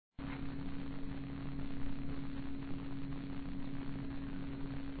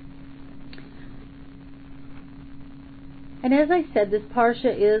And as I said, this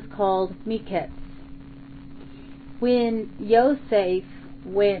parsha is called Miketz. When Yosef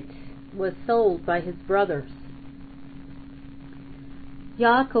was sold by his brothers,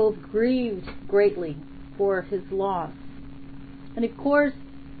 Yaakov grieved greatly for his loss. And of course,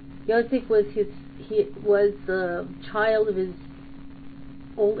 Yosef was the child of his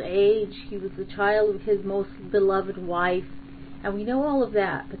old age. He was the child of his most beloved wife. And we know all of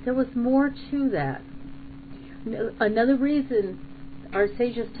that. But there was more to that. Another reason our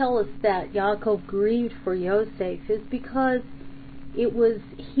sages tell us that Yaakov grieved for Yosef is because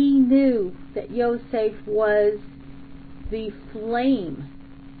he knew that Yosef was the flame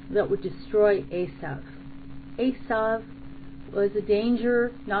that would destroy Esav. Esav was a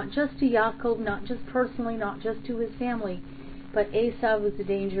danger not just to Yaakov, not just personally, not just to his family, but Esav was a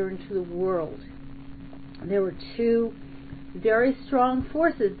danger into the world. There were two very strong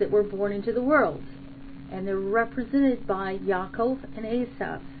forces that were born into the world, and they're represented by Yaakov and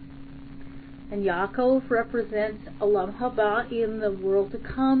Esav. And Yaakov represents Olam Haba, in the world to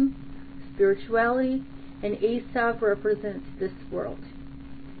come, spirituality, and Esav represents this world.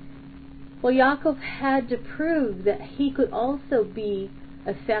 Well, Yaakov had to prove that he could also be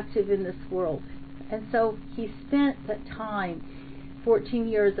effective in this world. And so he spent that time, 14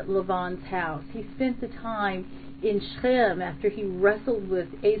 years at Laban's house. He spent the time in Shechem after he wrestled with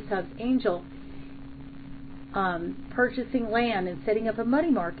Esav's angel, purchasing land and setting up a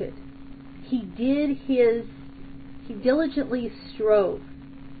money market. He diligently strove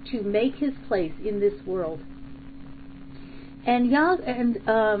to make his place in this world. And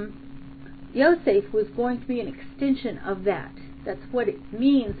Yosef was going to be an extension of that. That's what it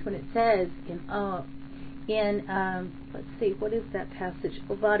means when it says let's see, what is that passage?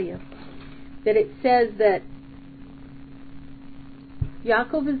 Obadiah. That it says that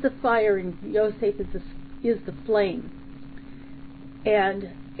Yaakov is the fire and Yosef is the flame.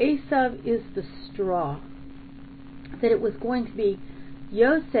 And Esav is the straw. That it was going to be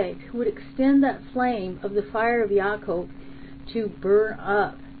Yosef who would extend that flame of the fire of Yaakov to burn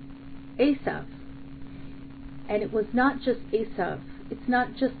up Esav. And it was not just Esav. It's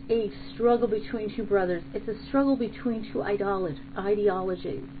not just a struggle between two brothers. It's a struggle between two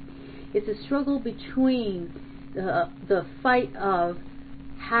ideologies. It's a struggle between the fight of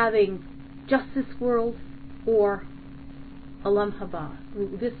having just this world or Olam Haba,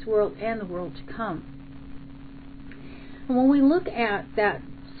 this world and the world to come. And when we look at that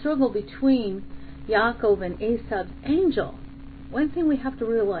struggle between Yaakov and Esav's angel, one thing we have to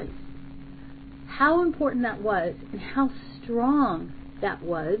realize how important that was and how strong that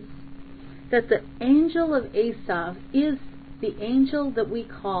was, that the angel of Esav is the angel that we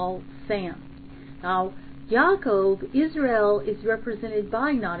call Sam. Now, Yaakov, Israel, is represented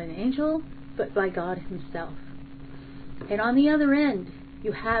by not an angel, but by God himself. And on the other end,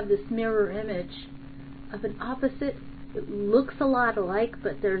 you have this mirror image of an opposite. It looks a lot alike,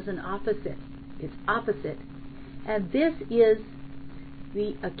 but there's an opposite. It's opposite. And this is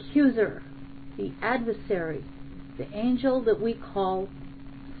the accuser, the adversary, the angel that we call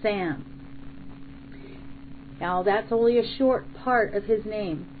Sam. Now, that's only a short part of his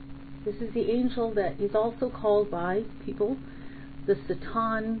name. This is the angel that is also called by people the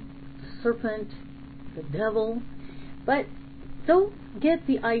Satan, the serpent, the devil. But don't get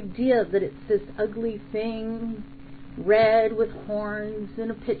the idea that it's this ugly thing, red with horns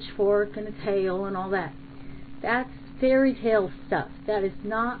and a pitchfork and a tail and all that. That's fairy tale stuff. That is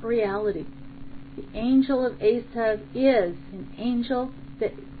not reality. The angel of Esav is an angel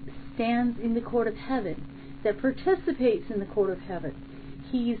that stands in the court of heaven, that participates in the court of heaven.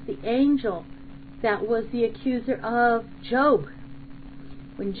 He's the angel that was the accuser of Job.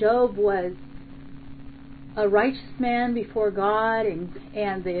 When Job was a righteous man before God,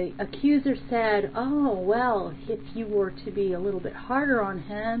 and the accuser said, oh, well, if you were to be a little bit harder on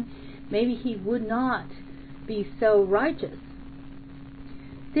him, maybe he would not be so righteous.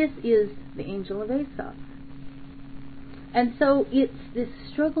 This is the angel of Esav. And so it's this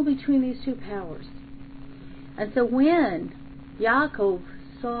struggle between these two powers. And so when Yaakov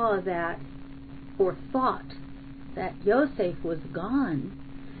saw that, or thought that Yosef was gone,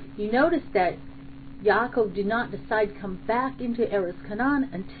 you notice that Yaakov did not decide to come back into Eretz Canaan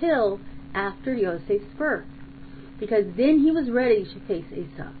until after Yosef's birth, because then he was ready to face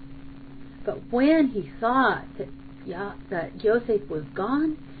Esau. But when he thought that Yosef was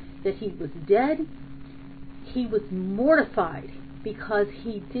gone, that he was dead, he was mortified, because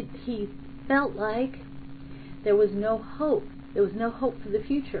he felt like there was no hope. There was no hope for the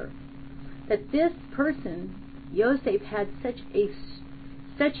future. That this person, Yosef, had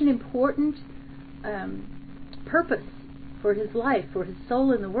such an important purpose for his life, for his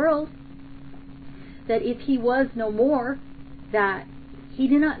soul in the world, that if he was no more, that he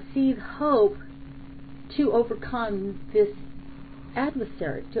did not see the hope to overcome this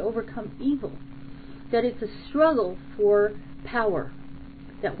adversary, to overcome evil. That it's a struggle for power.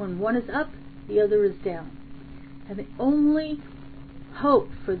 That when one is up, the other is down. And the only hope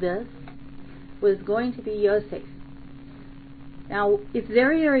for this was going to be Yosef. Now, it's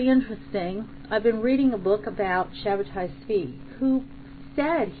very, very interesting. I've been reading a book about Shabbatai Tzvi, who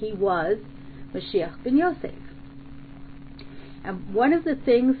said he was Mashiach ben Yosef. And one of the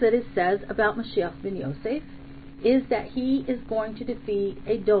things that it says about Mashiach ben Yosef is that he is going to defeat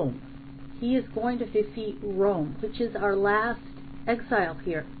Edom. He is going to defeat Rome, which is our last exile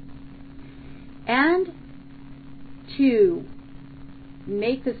here. And to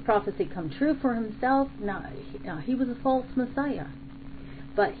make this prophecy come true for himself, he was a false Messiah.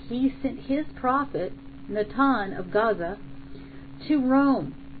 But he sent his prophet, Natan of Gaza, to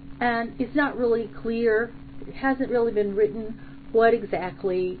Rome. And it's not really clear, it hasn't really been written what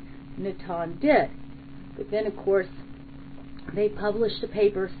exactly Natan did. But then, of course, they published a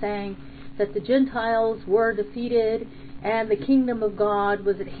paper saying that the Gentiles were defeated and the kingdom of God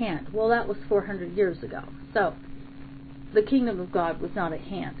was at hand. Well, that was 400 years ago. So, the kingdom of God was not at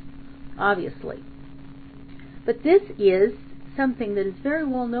hand, obviously. But this is something that is very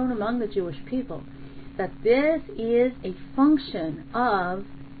well known among the Jewish people, that this is a function of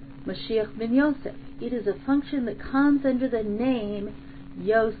Mashiach ben Yosef. It is a function that comes under the name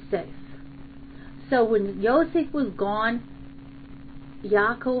Yosef. So when Yosef was gone,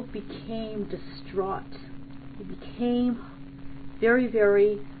 Yaakov became distraught. He became very,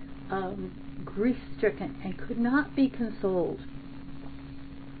 very grief-stricken and could not be consoled.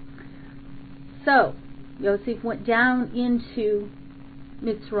 So Yosef went down into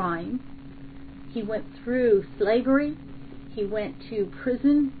Mitzrayim. He went through slavery. He went to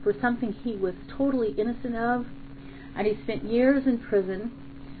prison for something he was totally innocent of. And he spent years in prison.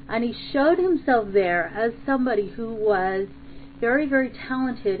 And he showed himself there as somebody who was very, very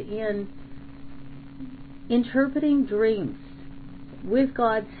talented in interpreting dreams with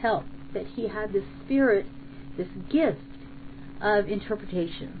God's help. That he had this spirit, this gift of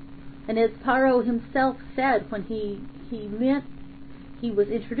interpretation. And as Paro himself said when he was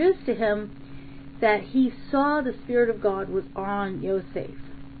introduced to him, that he saw the Spirit of God was on Yosef.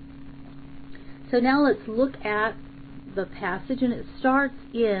 So now let's look at the passage, and it starts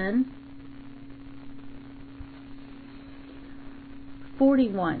in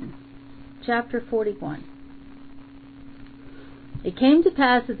 41, chapter 41. It came to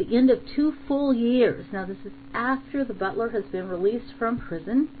pass at the end of 2 full years, now this is after the butler has been released from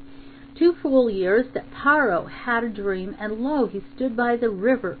prison, 2 full years, that Paro had a dream, and lo, he stood by the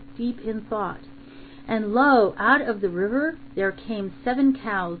river, deep in thought. And lo, out of the river there came 7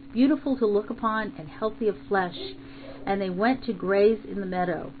 cows, beautiful to look upon and healthy of flesh, and they went to graze in the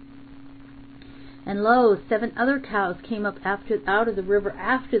meadow. And lo, 7 other cows came up out of the river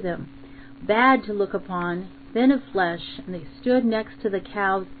after them, bad to look upon, thin of flesh, and they stood next to the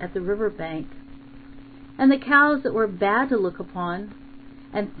cows at the river bank. And the cows that were bad to look upon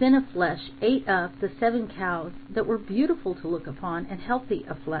and thin of flesh ate up the 7 cows that were beautiful to look upon and healthy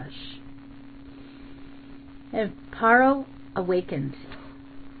of flesh. And Paro awakened.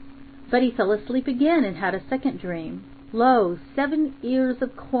 But he fell asleep again and had a second dream. Lo, 7 ears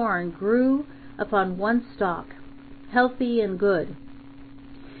of corn grew upon one stalk, healthy and good.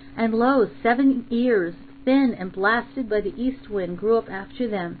 And lo, 7 ears, thin and blasted by the east wind, grew up after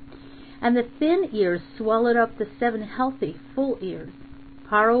them. And the thin ears swallowed up the 7 healthy, full ears.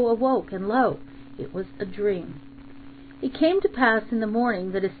 Paro awoke, and lo, it was a dream. It came to pass in the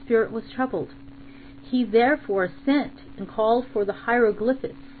morning that his spirit was troubled. He therefore sent and called for the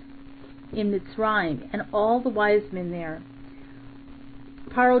hieroglyphics in Mitzrayim, and all the wise men there.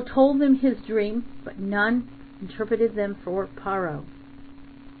 Paro told them his dream, but none interpreted them for Paro.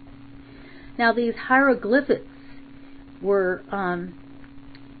 Now these hieroglyphics were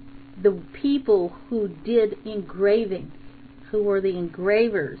the people who did engraving, who were the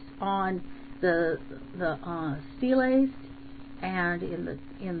engravers on the steles and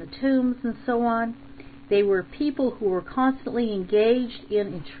in the tombs and so on. They were people who were constantly engaged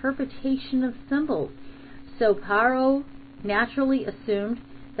in interpretation of symbols. So Paro naturally assumed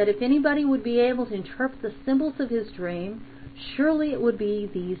that if anybody would be able to interpret the symbols of his dream, surely it would be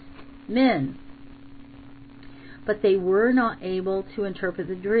these men. But they were not able to interpret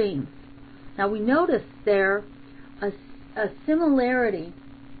the dream. Now we notice there a similarity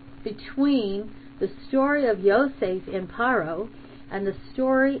between the story of Yosef and Paro and the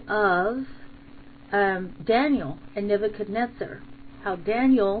story of Daniel and Nebuchadnezzar. How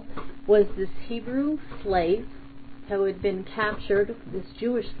Daniel was this Hebrew slave who had been captured, this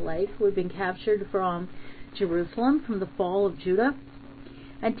Jewish slave who had been captured from Jerusalem from the fall of Judah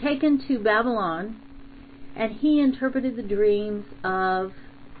and taken to Babylon, and he interpreted the dreams of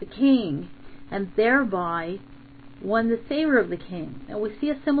the king and thereby won the favor of the king. And we see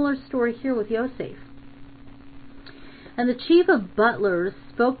a similar story here with Yosef. And the chief of butlers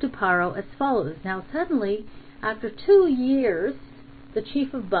spoke to Paro as follows. Now suddenly, after 2 years, the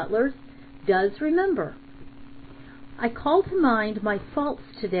chief of butlers does remember. I call to mind my faults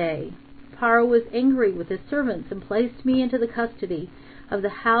today. Paro was angry with his servants and placed me into the custody of the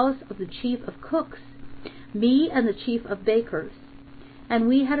house of the chief of cooks, me and the chief of bakers. And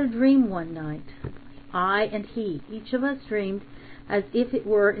we had a dream one night. I and he, each of us dreamed as if it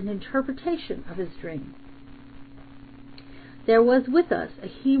were an interpretation of his dream. There was with us a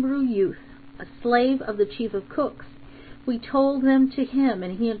Hebrew youth, a slave of the chief of cooks. We told them to him,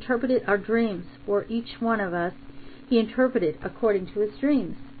 and he interpreted our dreams. For each one of us he interpreted according to his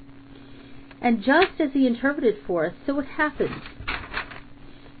dreams. And just as he interpreted for us, so it happened.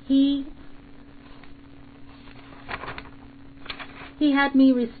 He had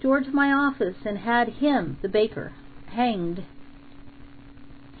me restored to my office and had him, the baker, hanged.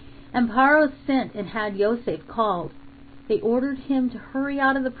 And Paro sent and had Yosef called. They ordered him to hurry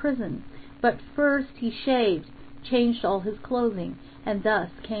out of the prison, but first he shaved, changed all his clothing, and thus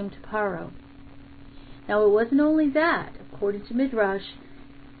came to Paro. Now it wasn't only that, according to Midrash,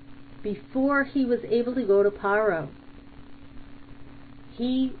 before he was able to go to Paro,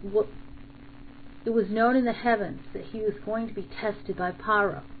 it was known in the heavens that he was going to be tested by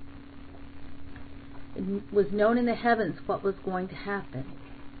Paro. It was known in the heavens what was going to happen.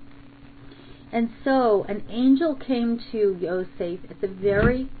 And so an angel came to Yosef at the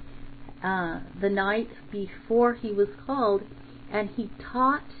night before he was called, and he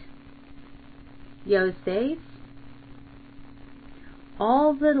taught Yosef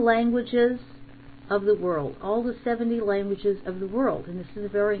all the languages of the world, all the 70 languages of the world. And this is a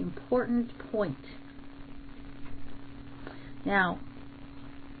very important point. Now,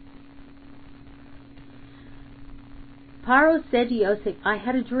 Paro said to Yosef, I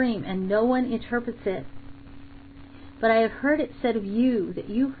had a dream, and no one interprets it. But I have heard it said of you that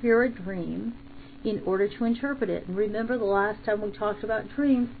you hear a dream in order to interpret it. And remember the last time we talked about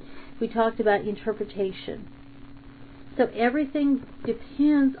dreams, we talked about interpretation. So everything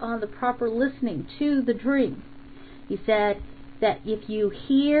depends on the proper listening to the dream. He said that if you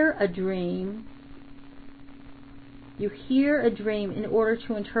hear a dream in order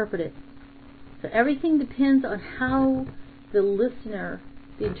to interpret it. So everything depends on how the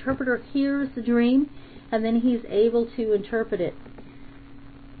interpreter hears the dream, and then he's able to interpret it.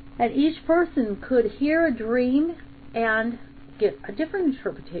 And each person could hear a dream and get a different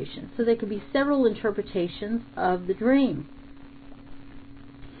interpretation. So there could be several interpretations of the dream.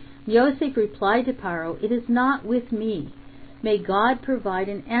 Yosef replied to Paro, it is not with me. May God provide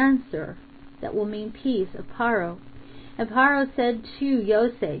an answer that will mean peace of Paro. And Paro said to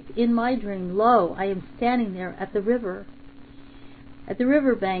Yosef, in my dream, lo, I am standing there at the river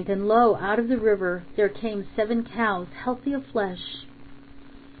bank, and lo, out of the river there came 7 cows, healthy of flesh.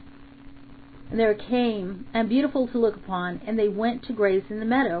 And there came, and beautiful to look upon, and they went to graze in the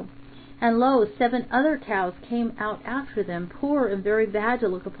meadow. And lo, 7 other cows came out after them, poor and very bad to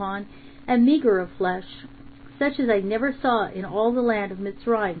look upon, and meager of flesh, such as I never saw in all the land of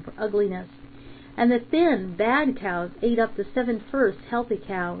Mitzrayim for ugliness. And the thin, bad cows ate up the 7 first healthy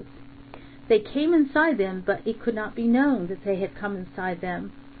cows. They came inside them, but it could not be known that they had come inside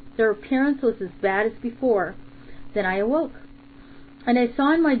them. Their appearance was as bad as before. Then I awoke. And I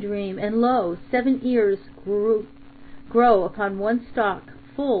saw in my dream, and lo, 7 ears grow upon one stalk,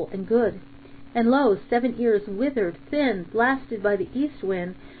 full and good. And lo, 7 ears withered, thin, blasted by the east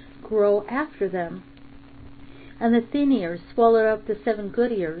wind, grow after them. And the thin ears swallowed up the 7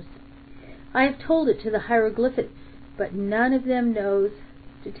 good ears. I have told it to the hieroglyphics, but none of them knows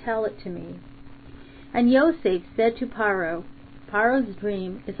to tell it to me. And Yosef said to Paro, Paro's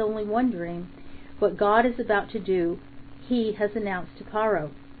dream is only one dream. What God is about to do, he has announced to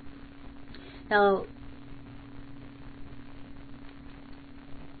Paro. Now,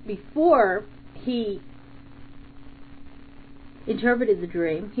 before he interpreted the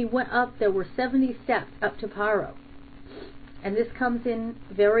dream, he went up, there were 70 steps up to Paro. And this comes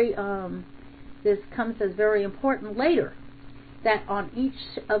as very important later, that on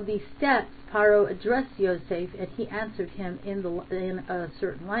each of these steps, Paro addressed Yosef, and he answered him in a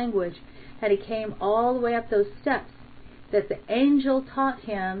certain language, and he came all the way up those steps. that the angel taught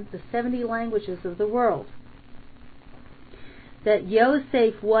him the 70 languages of the world. That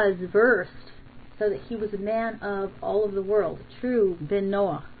Yosef was versed, so that he was a man of all of the world, a true Ben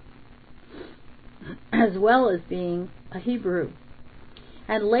Noah, as well as being a Hebrew.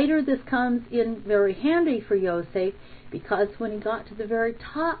 And later this comes in very handy for Yosef, because when he got to the very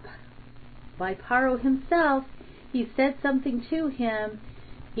top, by Paro himself, he said something to him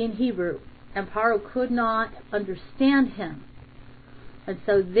in Hebrew, and Paro could not understand him. And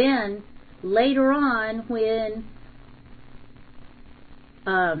so then, later on, when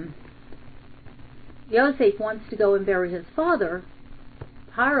Yosef wants to go and bury his father,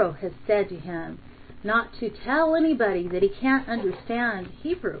 Paro has said to him not to tell anybody that he can't understand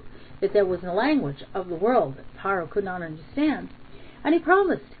Hebrew, that there was a language of the world that Paro could not understand. And he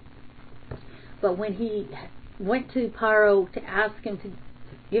promised. But when he went to Paro to ask him to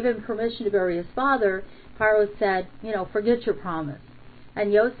give him permission to bury his father, Paro said, forget your promise.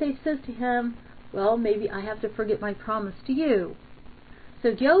 And Yosef says to him, well, maybe I have to forget my promise to you. So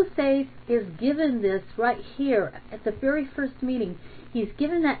Yosef is given this right here at the very first meeting. He's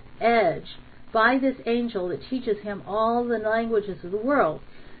given that edge by this angel that teaches him all the languages of the world,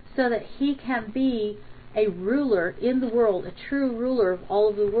 so that he can be a ruler in the world, a true ruler of all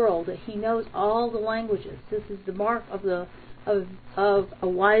of the world, that he knows all the languages. This is the mark of a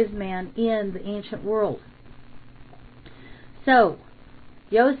wise man in the ancient world. So,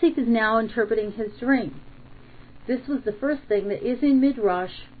 Yosef is now interpreting his dream. This was the first thing that is in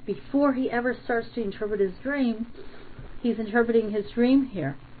Midrash. Before he ever starts to interpret his dream, he's interpreting his dream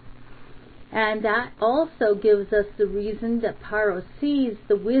here. And that also gives us the reason that Paro sees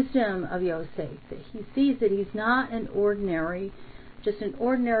the wisdom of Yosef, that he sees that he's not just an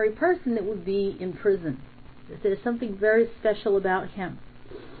ordinary person that would be in prison. That there's something very special about him.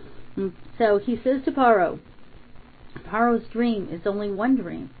 And so he says to Paro, Paro's dream is only one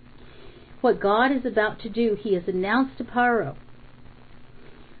dream. What God is about to do, he has announced to Paro.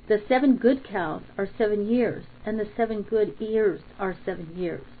 The 7 good cows are 7 years, and the 7 good ears are 7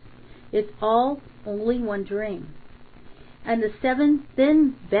 years. It's all only one dream. And the 7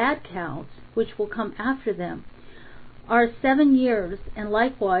 thin bad cows, which will come after them, are 7 years, and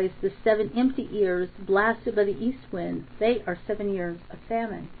likewise the 7 empty ears blasted by the east wind, they are 7 years of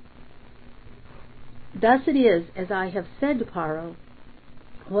famine. Thus it is, as I have said to Paro,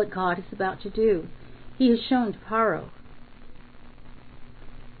 what God is about to do. He has shown to Paro.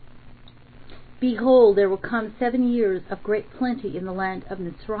 Behold, there will come 7 years of great plenty in the land of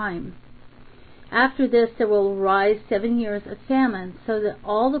Mitzrayim. After this there will arise 7 years of famine, so that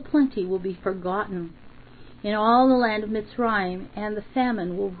all the plenty will be forgotten in all the land of Mitzrayim, and the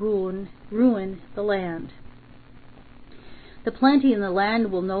famine will ruin the land. The plenty in the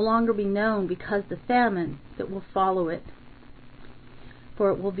land will no longer be known because the famine that will follow it,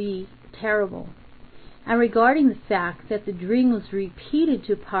 for it will be terrible. And regarding the fact that the dream was repeated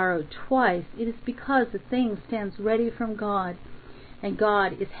to Paro twice, it is because the thing stands ready from God, and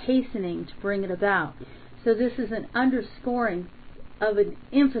God is hastening to bring it about. So this is an underscoring of an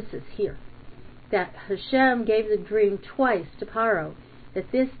emphasis here, that Hashem gave the dream twice to Paro,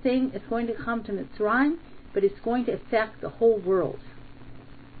 that this thing is going to come to Mitzrayim, but it's going to affect the whole world.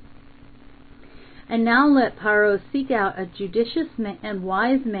 And now let Paro seek out a judicious and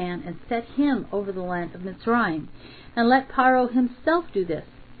wise man, and set him over the land of Mitzrayim. And let Paro himself do this,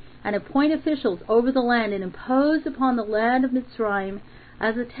 and appoint officials over the land, and impose upon the land of Mitzrayim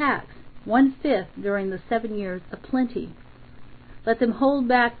as a tax 1/5 during the 7 years of plenty. Let them hold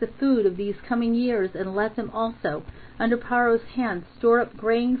back the food of these coming years, and let them also, under Paro's hand, store up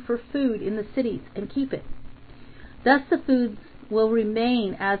grain for food in the cities, and keep it. Thus the food will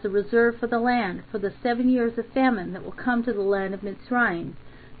remain as a reserve for the land for the 7 years of famine that will come to the land of Mitzrayim,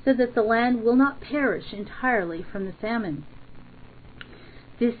 so that the land will not perish entirely from the famine.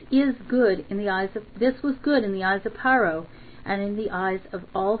 This was good in the eyes of Paro, and in the eyes of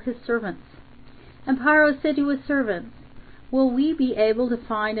all his servants. And Paro said to his servants, will we be able to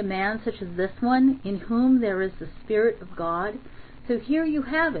find a man such as this one, in whom there is the Spirit of God? So here you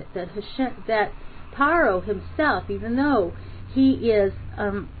have it, that Paro himself, even though he is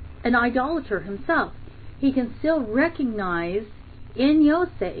an idolater himself, he can still recognize in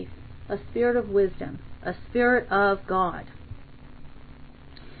Yosef a spirit of wisdom, a spirit of God.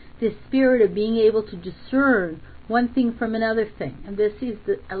 This spirit of being able to discern one thing from another thing. And this is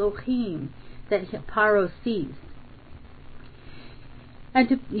the Elohim that Paro sees. And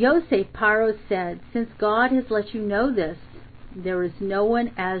to Yosef, Paro said, since God has let you know this, there is no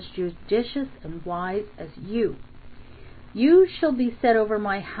one as judicious and wise as you. You shall be set over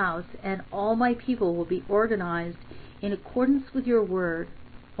my house, and all my people will be organized in accordance with your word.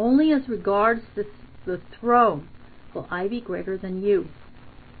 Only as regards the throne will I be greater than you.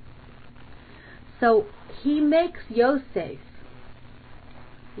 So he makes Yosef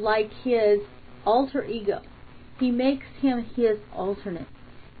like his alter ego. He makes him his alternate.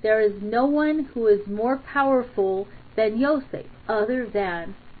 There is no one who is more powerful than Yosef other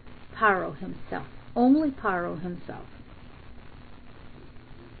than Paro himself. Only Paro himself.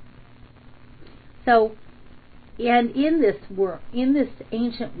 So, and in this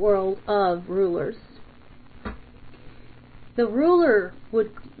ancient world of rulers, the ruler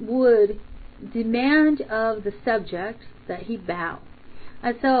would demand of the subject that he bow.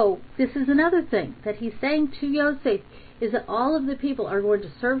 And so, this is another thing that he's saying to Yosef, is that all of the people are going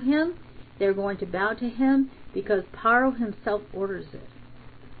to serve him, they're going to bow to him, because Paro himself orders it.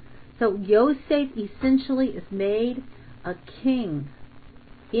 So Yosef essentially is made a king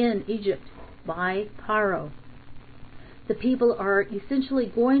in Egypt by Paro. The people are essentially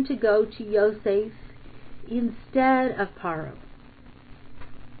going to go to Yosef instead of Paro.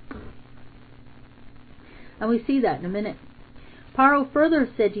 And we see that in a minute. Paro further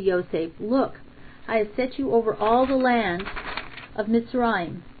said to Yosef, "Look, I have set you over all the land of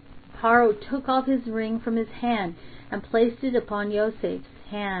Mitzrayim." Paro took off his ring from his hand and placed it upon Yosef's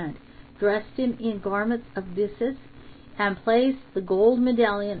hand, dressed him in garments of byssus, and placed the gold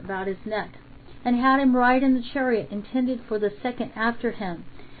medallion about his neck, and had him ride in the chariot intended for the second after him.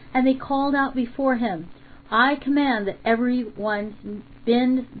 And they called out before him, "I command that every one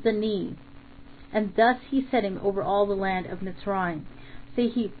bend the knee." And thus he set him over all the land of Mitzrayim. See,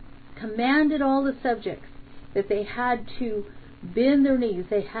 he commanded all the subjects that they had to bend their knees,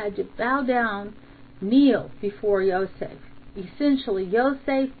 they had to bow down, kneel before Yosef. Essentially,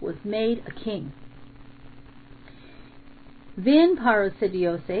 Yosef was made a king. Then Paro said to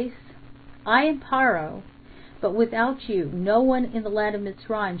Yosef, "I am Paro, but without you no one in the land of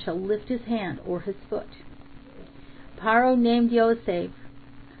Mitzrayim shall lift his hand or his foot." Paro named Yosef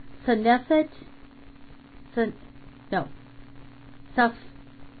Safenet.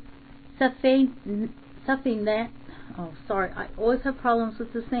 Oh, sorry, I always have problems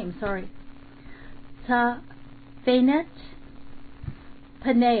with this name. Sorry. Safenet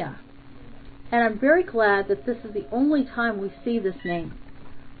Paneah. And I'm very glad that this is the only time we see this name.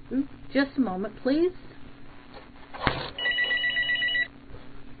 Just a moment, please.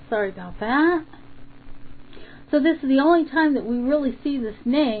 Sorry about that. So this is the only time that we really see this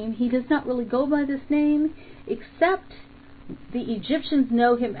name. He does not really go by this name, except the Egyptians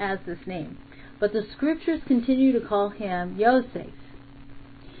know him as this name. But the scriptures continue to call him Yosef.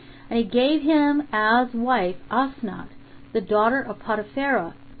 And he gave him as wife Asnath, the daughter of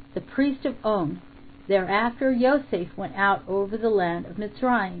Potiphera, the priest of On. Thereafter Yosef went out over the land of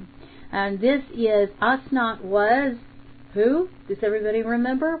Mitzrayim. And this is, Asnath was who? Does everybody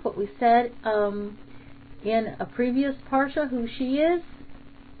remember what we said in a previous parsha, who she is?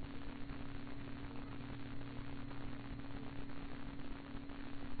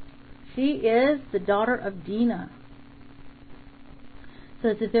 She is the daughter of Dinah. So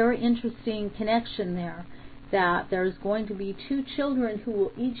it's a very interesting connection there, that there's going to be two children who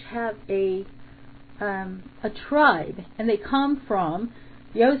will each have a tribe, and they come from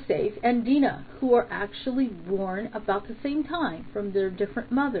Yosef and Dinah, who are actually born about the same time from their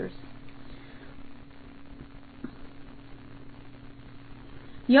different mothers.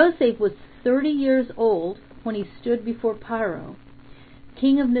 Yosef was 30 years old when he stood before Paro,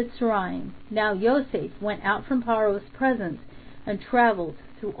 king of Mitzrayim. Now Yosef went out from Paro's presence and traveled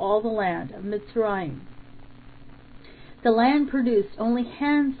through all the land of Mitzrayim. The land produced only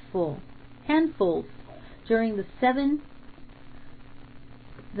handfuls during the 7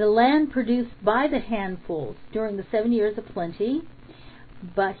 years of plenty,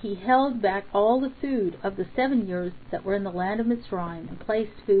 but he held back all the food of the 7 years that were in the land of Mitzrayim, and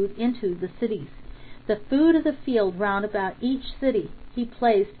placed food into the cities. The food of the field round about each city he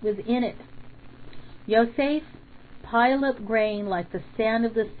placed within it. Yosef piled up grain like the sand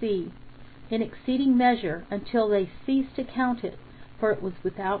of the sea, in exceeding measure, until they ceased to count it, for it was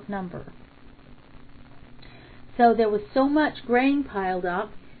without number. So there was so much grain piled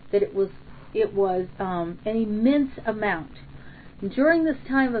up that it was an immense amount. During this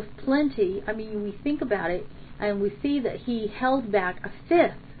time of plenty, I mean, we think about it, and we see that he held back a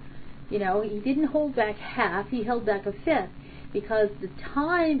fifth. You know, he didn't hold back half, he held back a fifth, because the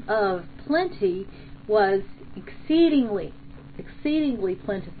time of plenty was exceedingly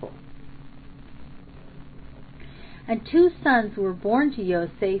plentiful. And 2 sons were born to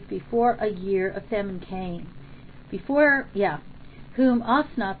Yosef before a year of famine came. Whom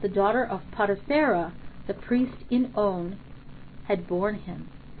Asnath, the daughter of Potiphera, the priest in On, had borne him.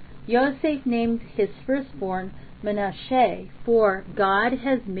 Yosef named his firstborn Manasseh, for God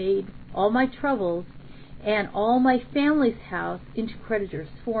has made all my troubles and all my family's house into creditors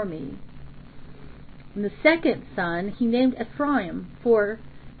for me. And the second son he named Ephraim, for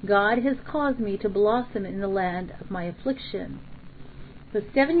God has caused me to blossom in the land of my affliction. The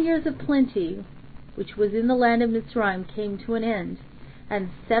 7 years of plenty, which was in the land of Mitzrayim, came to an end, and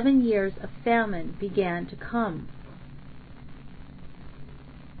 7 years of famine began to come.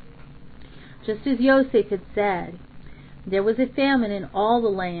 Just as Yosef had said, there was a famine in all the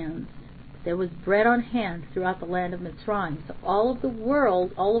lands. There was bread on hand throughout the land of Mitzrayim. So all of the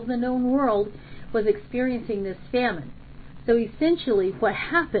world, all of the known world, was experiencing this famine. So essentially what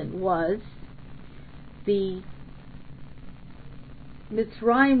happened was the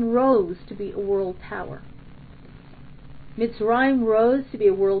Mitzrayim rose to be a world power. Mitzrayim rose to be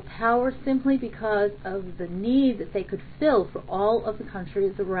a world power simply because of the need that they could fill for all of the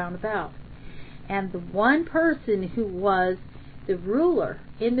countries around about. And the one person who was the ruler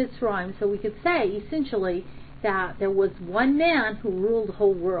in Mitzrayim, so we could say essentially that there was one man who ruled the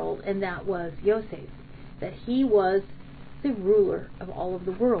whole world, and that was Yosef, that he was the ruler of all of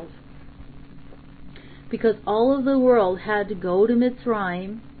the world. Because all of the world had to go to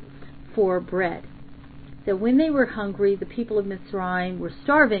Mitzrayim for bread. So when they were hungry, the people of Mitzrayim were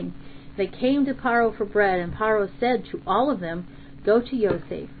starving. They came to Paro for bread, and Paro said to all of them, go to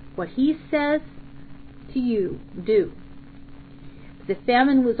Yosef. What he says to you, do. The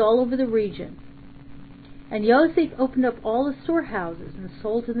famine was all over the region. And Yosef opened up all the storehouses and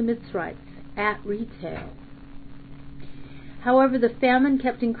sold to the Mitzrayites at retail. However, the famine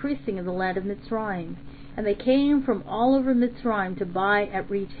kept increasing in the land of Mitzrayim, and they came from all over Mitzrayim to buy at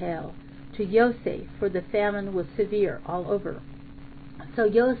retail to Yosef, for the famine was severe all over. So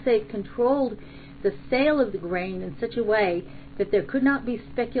Yosef controlled the sale of the grain in such a way that there could not be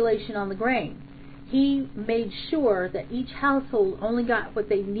speculation on the grain. He made sure that each household only got what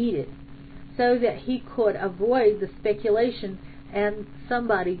they needed, so that he could avoid the speculation and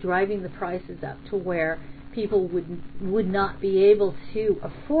somebody driving the prices up to where people would not be able to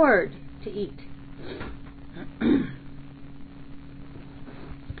afford to eat.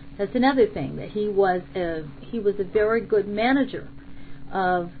 That's another thing, that he was a very good manager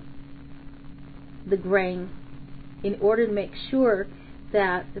of the grain in order to make sure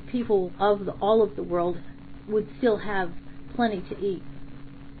that the people of all of the world would still have plenty to eat.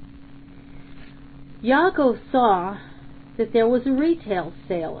 Yaakov saw that there was a retail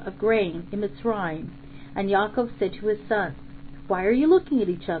sale of grain in Mitzrayim, and Yaakov said to his sons, why are you looking at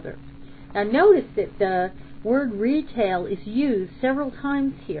each other? Now notice that the word retail is used several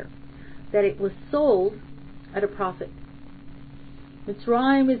times here, that it was sold at a profit.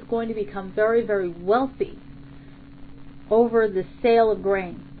 Mitzrayim is going to become very, very wealthy over the sale of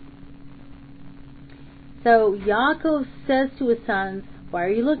grain. So Yaakov says to his sons, why are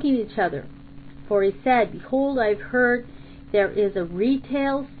you looking at each other? For he said, behold, I've heard there is a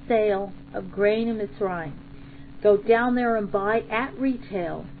retail sale of grain in Mitzrayim. Go down there and buy at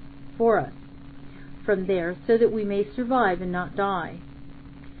retail for us from there, so that we may survive and not die.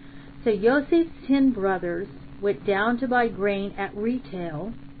 So Yosef's 10 brothers went down to buy grain at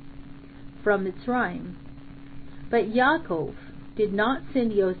retail from Mitzrayim. But Yaakov did not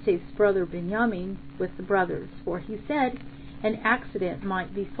send Yosef's brother Binyamin with the brothers, for he said an accident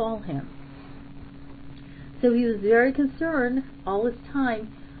might befall him. So he was very concerned all the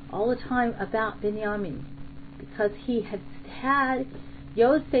time about Binyamin, because he had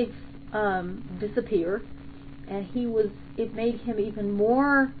Yosef disappear, and it made him even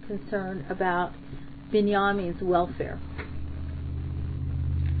more concerned about Binyamin's welfare.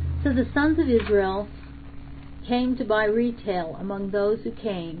 So the sons of Israel came to buy retail among those who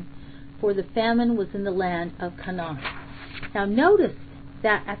came, for the famine was in the land of Canaan. Now notice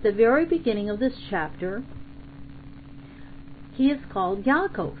that at the very beginning of this chapter, he is called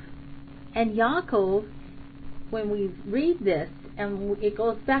Yaakov. And Yaakov, when we read this, and it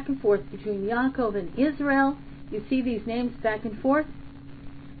goes back and forth between Yaakov and Israel, you see these names back and forth.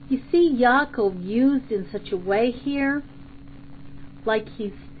 You see Yaakov used in such a way here, like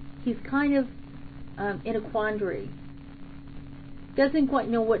he's kind of in a quandary. Doesn't quite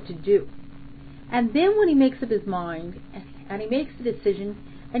know what to do. And then when he makes up his mind, and he makes a decision,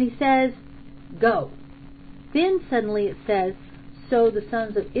 and he says, go. Then suddenly it says, so the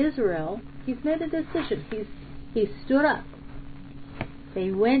sons of Israel, he's made a decision. He stood up. They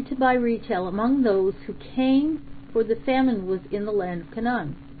went to buy retail among those who came, for the famine was in the land of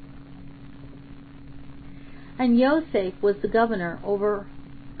Canaan. And Yosef was the governor over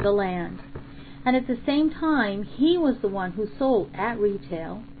the land. And at the same time, he was the one who sold at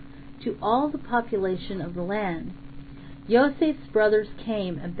retail to all the population of the land. Joseph's brothers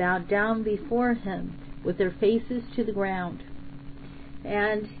came and bowed down before him with their faces to the ground.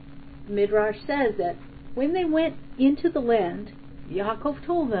 And Midrash says that when they went into the land, Yaakov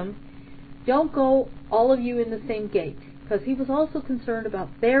told them, don't go all of you in the same gate, because he was also concerned about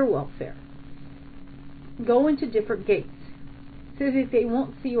their welfare. Go into different gates so that they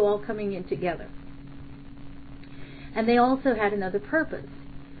won't see you all coming in together. And they also had another purpose,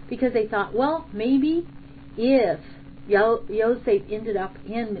 because they thought, well, maybe if Yosef ended up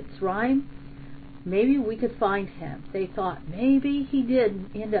in Mitzrayim, maybe we could find him. They thought maybe he did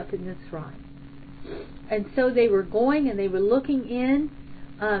end up in Mitzrayim. And so they were going and they were looking in,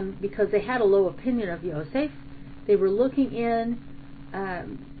 because they had a low opinion of Yosef. They were looking in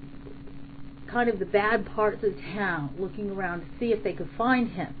kind of the bad parts of town, looking around to see if they could find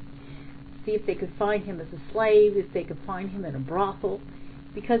him. See if they could find him as a slave, if they could find him in a brothel,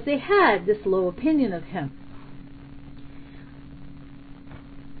 because they had this low opinion of him.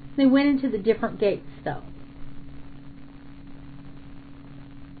 They went into the different gates, though.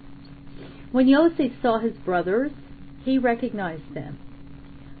 When Yosef saw his brothers, he recognized them.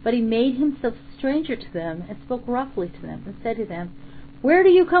 But he made himself a stranger to them and spoke roughly to them and said to them, where do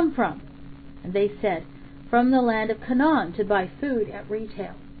you come from? And they said, from the land of Canaan to buy food at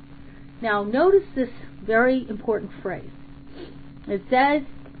retail. Now notice this very important phrase. It says,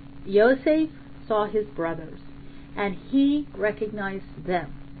 Yosef saw his brothers and he recognized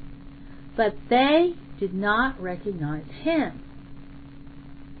them. But they did not recognize him.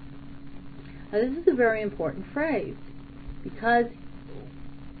 Now this is a very important phrase, because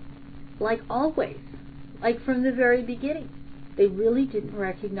like always, like from the very beginning, they really didn't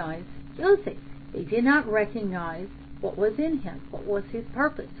recognize Yosef. They did not recognize what was in him, what was his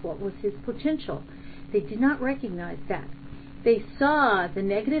purpose, what was his potential. They did not recognize that. They saw the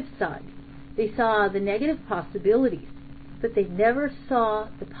negative side. They saw the negative possibilities, but they never saw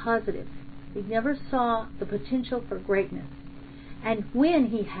the positive. They never saw the potential for greatness. And when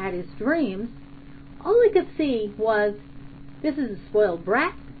he had his dreams, all he could see was, this is a spoiled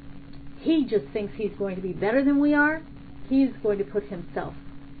brat. He just thinks he's going to be better than we are. He's going to put himself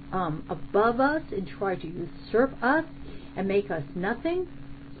above us and try to usurp us and make us nothing.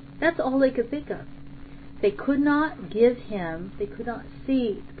 That's all they could think of. They could not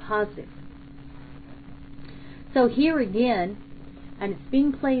see the positive. So here again, and it's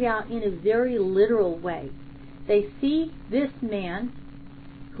being played out in a very literal way, they see this man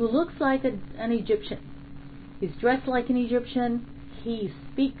who looks like an Egyptian. He's dressed like an Egyptian. He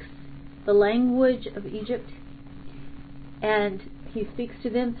speaks the language of Egypt, and he speaks to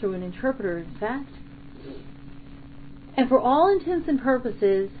them through an interpreter, in fact. And for all intents and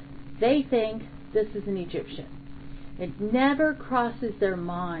purposes, they think this is an Egyptian. It never crosses their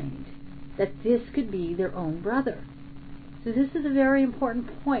mind that this could be their own brother. So this is a very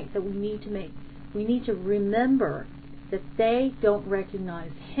important point that we need to make. We need to remember that they don't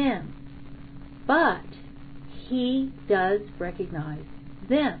recognize him, but he does recognize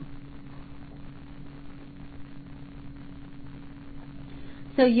them.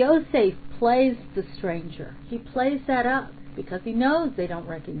 So Yosef plays the stranger. He plays that up because he knows they don't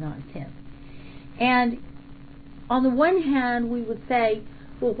recognize him. And on the one hand, we would say,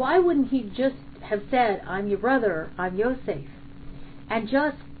 well, why wouldn't he just have said, I'm your brother, I'm Yosef, and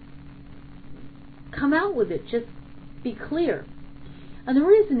just come out with it, just be clear? And the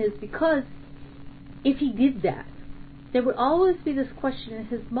reason is because if he did that, there would always be this question in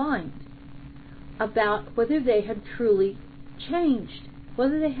his mind about whether they had truly changed,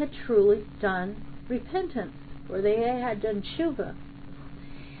 whether they had truly done repentance, or they had done tshuva.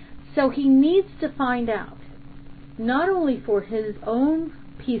 So he needs to find out, not only for his own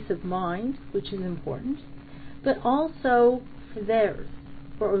peace of mind, which is important, but also for theirs,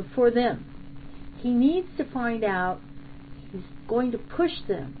 for them. He needs to find out, he's going to push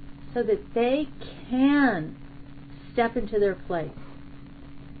them so that they can step into their place.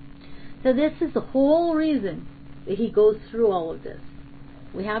 So this is the whole reason that he goes through all of this.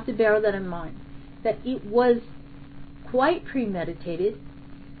 We have to bear that in mind, that it was quite premeditated.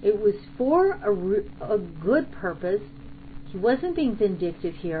 It was for a good purpose. He wasn't being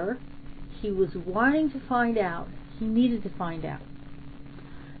vindictive here. He was wanting to find out. He needed to find out.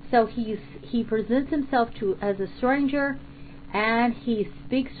 So he presents himself as a stranger, and he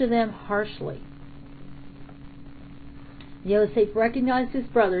speaks to them harshly. Yosef recognized his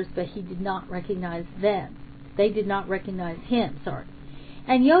brothers, but he did not recognize them. They did not recognize him,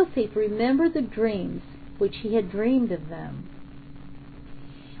 And Yosef remembered the dreams which he had dreamed of them.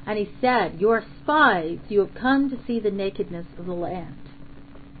 And he said, "You are spies. You have come to see the nakedness of the land."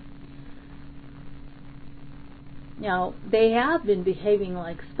 Now, they have been behaving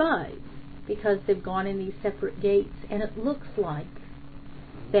like spies because they've gone in these separate gates, and it looks like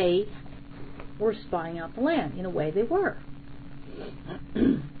they were spying out the land. In a way, they were.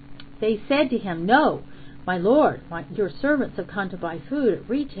 They said to him, "No, my lord, your servants have come to buy food at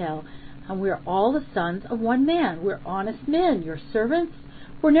retail, and we are all the sons of one man. We're honest men. Your servants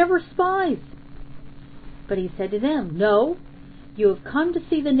were never spies." But he said to them, "No, you have come to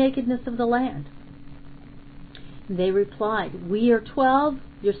see the nakedness of the land." And they replied, "We are 12,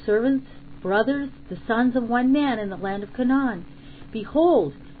 your servants, brothers, the sons of one man in the land of Canaan.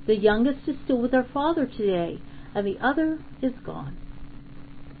 Behold, the youngest is still with our father today, and the other is gone."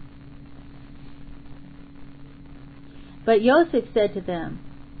 But Joseph said to them,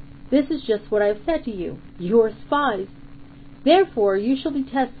 "This is just what I have said to you. You are spies. Therefore you shall be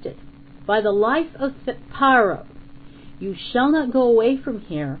tested. By the life of Pharaoh, you shall not go away from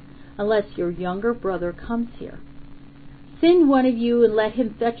here unless your younger brother comes here. Send one of you and let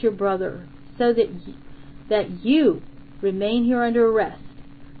him fetch your brother, so that you remain here under arrest,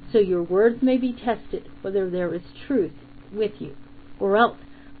 so your words may be tested whether there is truth with you, or else,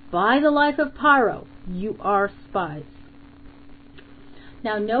 by the life of Pharaoh, you are spies."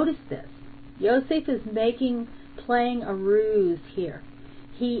 Now notice this. Joseph is playing a ruse here.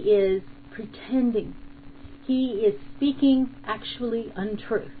 He is pretending. He is speaking actually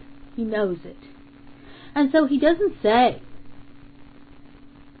untruth. He knows it. And so he doesn't say,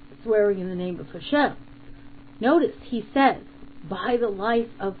 swearing in the name of Hashem. Notice he says, "by the life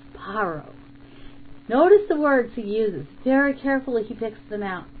of Pharaoh." Notice the words he uses. Very carefully he picks them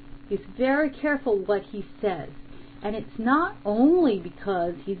out. He's very careful what he says. And it's not only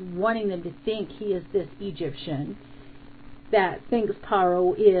because he's wanting them to think he is this Egyptian that thinks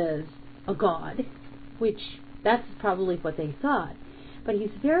Pharaoh is a god, which that's probably what they thought. But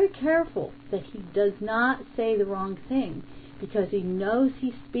he's very careful that he does not say the wrong thing, because he knows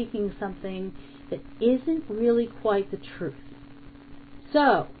he's speaking something that isn't really quite the truth.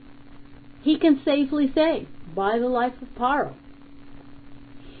 So, he can safely say, "by the life of Pharaoh."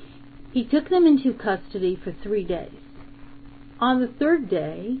 He took them into custody for 3 days. On the 3rd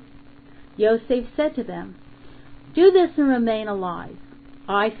day, Joseph said to them, "Do this and remain alive.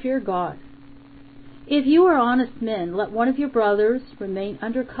 I fear God. If you are honest men, let one of your brothers remain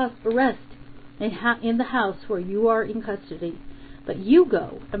under arrest in the house where you are in custody. But you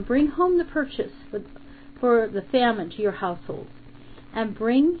go and bring home the purchase for the famine to your households, and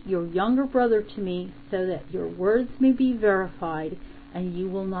bring your younger brother to me, so that your words may be verified and you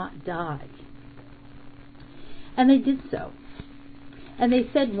will not die." And they did so. And they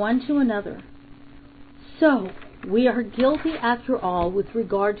said one to another, "So we are guilty after all with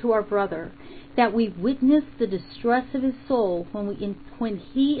regard to our brother, that we witnessed the distress of his soul when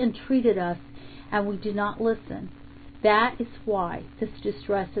he entreated us, and we did not listen. That is why this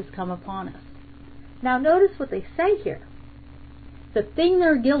distress has come upon us." Now notice what they say here. The thing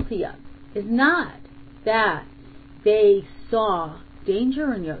they're guilty of is not that they saw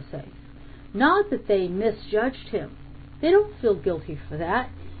danger in Joseph, not that they misjudged him. They don't feel guilty for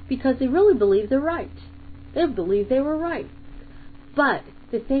that, because they really believe they're right. They believe they were right. But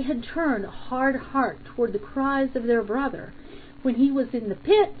that they had turned a hard heart toward the cries of their brother when he was in the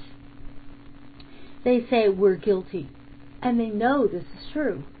pit, they say, "We're guilty." And they know this is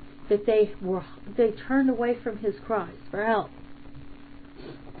true, that they turned away from his cries for help.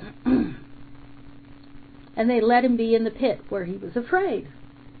 And they let him be in the pit where he was afraid.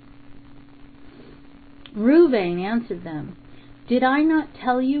 Reuben answered them, "Did I not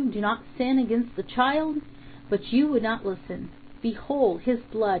tell you, do not sin against the child? But you would not listen. Behold, his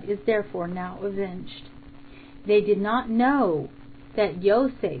blood is therefore now avenged." They did not know that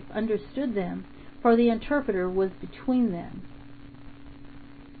Joseph understood them, for the interpreter was between them.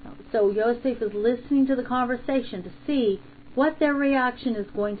 So Joseph is listening to the conversation to see what their reaction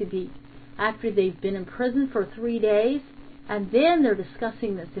is going to be after they've been in prison for 3 days, and then they're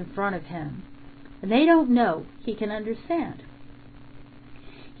discussing this in front of him. And they don't know he can understand.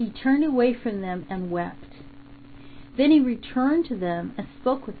 He turned away from them and wept. Then he returned to them and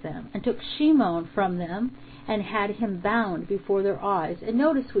spoke with them, and took Shimon from them and had him bound before their eyes. And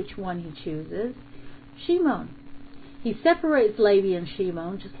notice which one he chooses. Shimon. He separates Levi and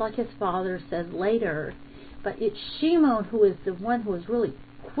Shimon, just like his father says later. But it's Shimon who is the one who is really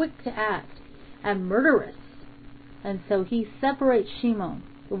quick to act and murderous. And so he separates Shimon,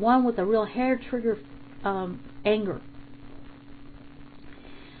 the one with a real hair trigger anger.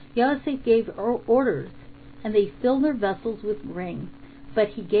 Joseph gave orders, and they filled their vessels with grain. But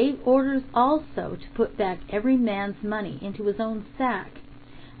he gave orders also to put back every man's money into his own sack,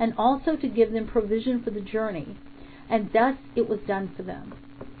 and also to give them provision for the journey. And thus it was done for them.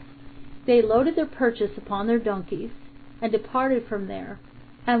 They loaded their purchase upon their donkeys, and departed from there.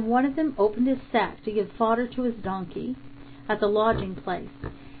 And one of them opened his sack to give fodder to his donkey at the lodging place.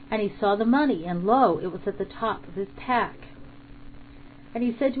 And he saw the money, and lo, it was at the top of his pack. And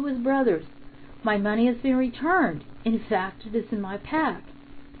he said to his brothers, My money has been returned. In fact, it is in my pack.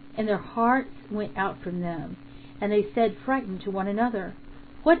 And their hearts went out from them, and they said, frightened, to one another,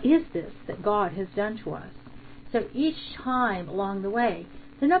 What is this that God has done to us? So each time along the way,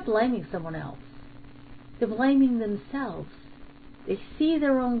 they're not blaming someone else. They're blaming themselves. They see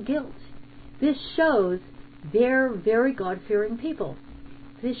their own guilt. This shows they're very God-fearing people.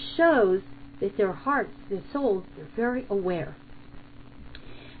 This shows that their hearts, their souls, they're very aware.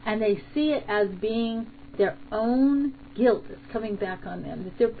 And they see it as being their own guilt that's coming back on them,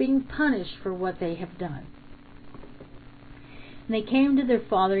 that they're being punished for what they have done. And they came to their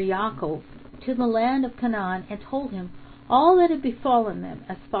father Yaakov, to the land of Canaan, and told him all that had befallen them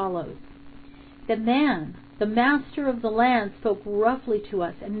as follows. The man, the master of the land, spoke roughly to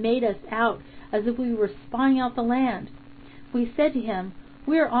us and made us out as if we were spying out the land. We said to him,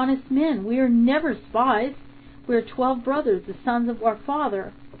 We are honest men. We are never spies. We are 12 brothers, the sons of our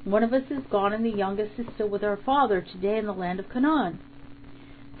father. One of us is gone, and the youngest is still with our father today in the land of Canaan.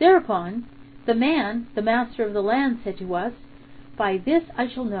 Thereupon the man, the master of the land, said to us, By this I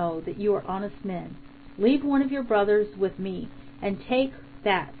shall know that you are honest men. Leave one of your brothers with me, and take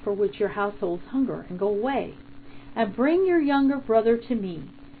that for which your households hunger, and go away. And bring your younger brother to me.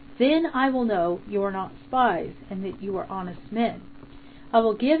 Then I will know you are not spies, and that you are honest men. I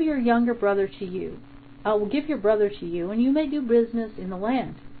will give your younger brother to you. I will give your brother to you, and you may do business in the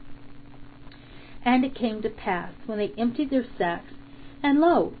land. And it came to pass, when they emptied their sacks, and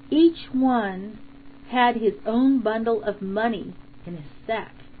lo, each one had his own bundle of money in his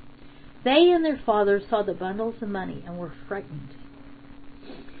sack. They and their father saw the bundles of money, and were frightened.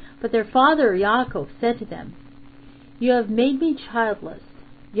 But their father Yaakov said to them, You have made me childless.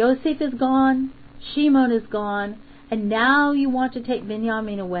 Yosef is gone, Shimon is gone, and now you want to take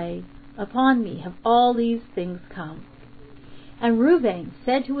Binyamin away. Upon me have all these things come. And Reuben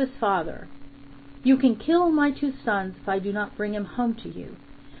said to his father, You can kill my 2 sons if I do not bring him home to you.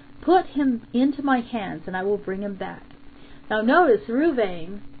 Put him into my hands, and I will bring him back. Now notice,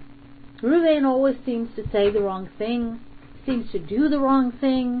 Reuben always seems to say the wrong thing, seems to do the wrong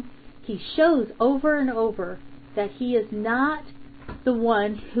thing. He shows over and over that he is not the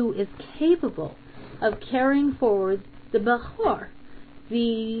one who is capable of carrying forward the Bechor,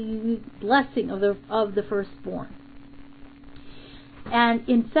 the blessing of the firstborn. And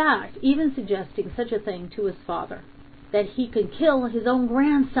in fact, even suggesting such a thing to his father, that he could kill his own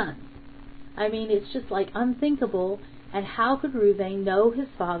grandson. I mean, it's just like unthinkable. And how could Reuben know his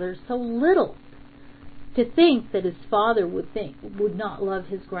father so little to think that his father would not love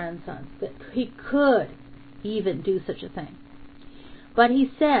his grandsons, that he could even do such a thing? But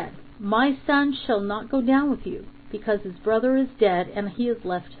he said, My son shall not go down with you, because his brother is dead, and he is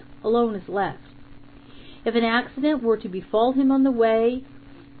left alone is left. If an accident were to befall him on the way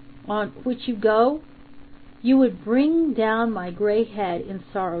on which you go, you would bring down my gray head in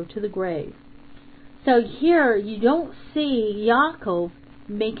sorrow to the grave. So here you don't see Yaakov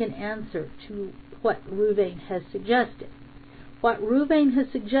make an answer to what Reuben has suggested. What Reuben has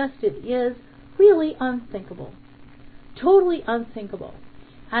suggested is really unthinkable. Totally unthinkable.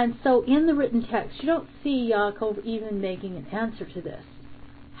 And so in the written text, you don't see Yaakov even making an answer to this.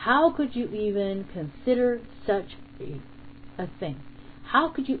 How could you even consider such a thing? How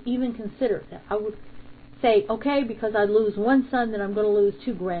could you even consider that? I would say, okay, because I lose one son, then I'm going to lose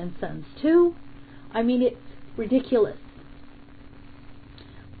 2 grandsons too. I mean, it's ridiculous.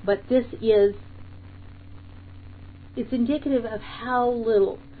 But it's indicative of how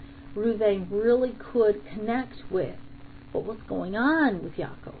little Reuben really could connect with what was going on with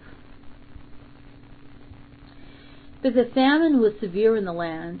Yaakov. But the famine was severe in the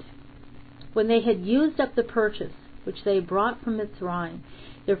land. When they had used up the purchase which they brought from Mitzrayim,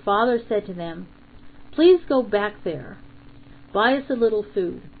 their father said to them, Please go back there, buy us a little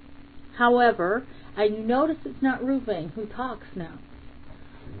food. However, and you notice it's not Reuben who talks now.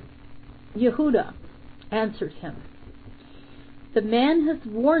 Yehuda answered him, The man has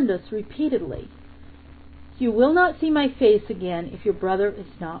warned us repeatedly. You will not see my face again if your brother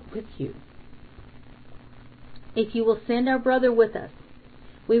is not with you. If you will send our brother with us,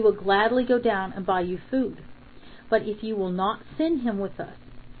 we will gladly go down and buy you food. But if you will not send him with us,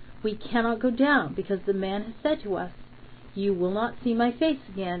 we cannot go down, because the man has said to us, You will not see my face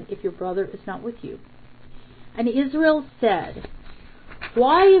again if your brother is not with you. And Israel said,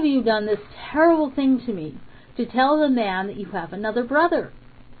 Why have you done this terrible thing to me, to tell the man that you have another brother?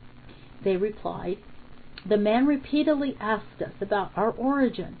 They replied, The man repeatedly asked us about our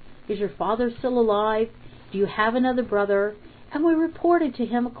origin. Is your father still alive? Do you have another brother? And we reported to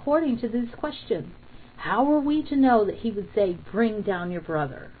him according to these questions. How were we to know that he would say, Bring down your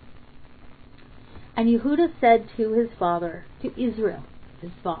brother? And Yehuda said to his father, to Israel,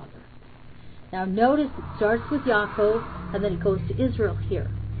 his father. Now notice it starts with Yaakov and then it goes to Israel here.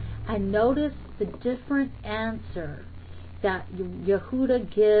 And notice the different answer that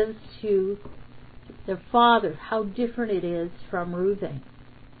Yehuda gives to their father, how different it is from Reuben.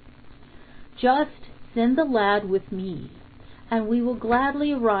 Just send the lad with me, and we will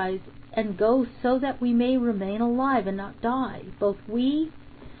gladly arise and go so that we may remain alive and not die, both we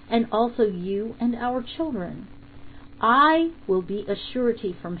and also you and our children. I will be a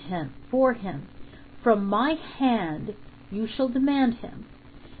surety for him. From my hand you shall demand him.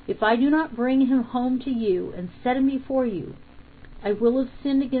 If I do not bring him home to you and set him before you, I will have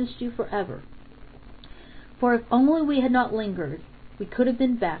sinned against you forever. For if only we had not lingered, we could have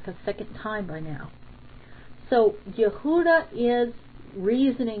been back a second time by now. So Yehuda is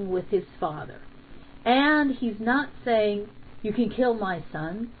reasoning with his father. And he's not saying, you can kill my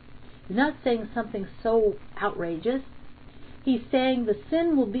son. He's not saying something so outrageous. He's saying the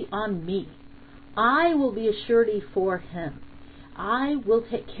sin will be on me. I will be a surety for him. I will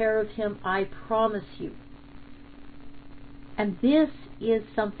take care of him, I promise you. And this is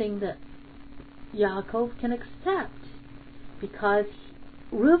something that Yaakov can accept, because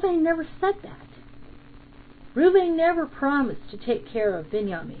Reuben never said that. Reuben never promised to take care of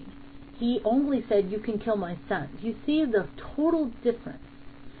Binyamin. He only said, you can kill my son. You see the total difference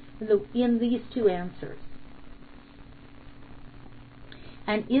in these two answers.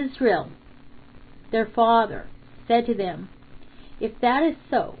 And Israel, their father, said to them, If that is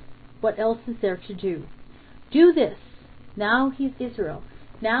so, what else is there to do? Do this. Now he's Israel.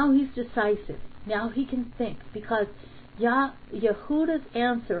 Now he's decisive. Now he can think, because Yehuda's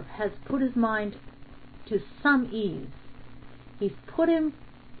answer has put his mind to some ease. He's put him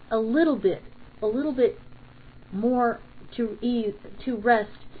a little bit more to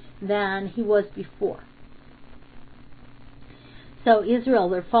rest than he was before. So Israel,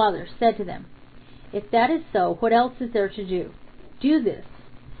 their father, said to them, If that is so, what else is there to do? Do this.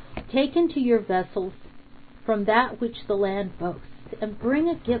 Take into your vessels from that which the land boasts, and bring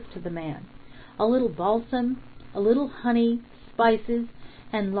a gift to the man, a little balsam, a little honey, spices,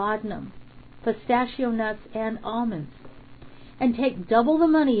 and laudanum, pistachio nuts, and almonds. And take double the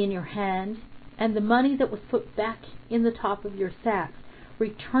money in your hand, and the money that was put back in the top of your sack.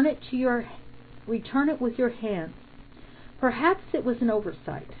 Return it with your hands. Perhaps it was an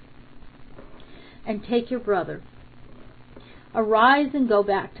oversight. And take your brother. Arise and go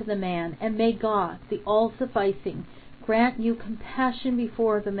back to the man, and may God, the all-sufficing, grant you compassion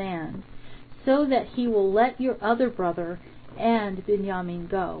before the man, so that he will let your other brother and Binyamin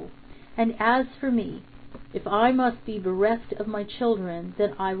go. And as for me, if I must be bereft of my children,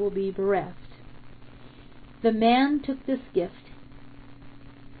 then I will be bereft. The man took this gift.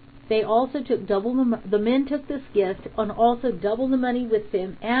 They also took the men took this gift, and also double the money with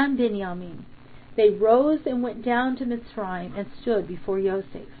them and Binyamin. They rose and went down to Mitzrayim and stood before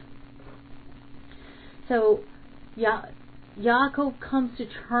Yosef. So Yaakov comes to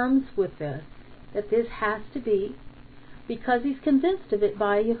terms with this, that this has to be, because he's convinced of it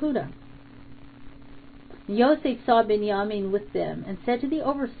by Yehuda. Yosef saw Binyamin with them and said to the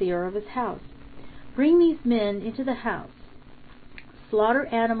overseer of his house, Bring these men into the house. Slaughter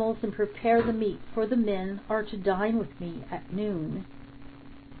animals and prepare the meat, for the men are to dine with me at noon.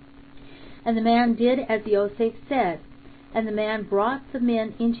 And the man did as Yosef said, and the man brought the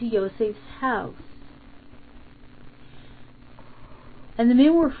men into Yosef's house. And the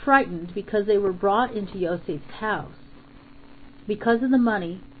men were frightened because they were brought into Yosef's house, because of the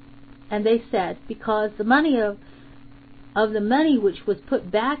money. And they said, Because the money of the money which was put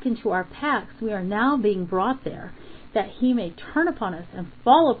back into our packs, we are now being brought there, that he may turn upon us and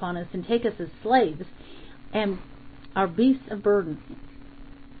fall upon us and take us as slaves and our beasts of burden.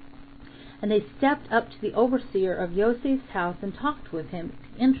 And they stepped up to the overseer of Yosef's house and talked with him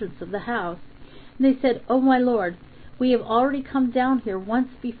at the entrance of the house. And they said, O my lord, we have already come down here once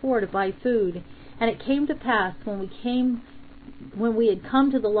before to buy food. And it came to pass when we had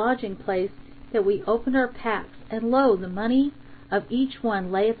come to the lodging place, that we opened our packs, and lo, the money of each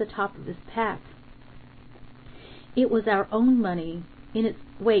one lay at the top of his pack. It was our own money in its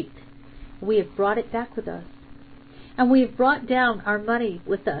weight. We have brought it back with us. and we have brought down our money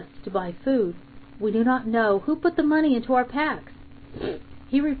with us to buy food. We do not know who put the money into our packs."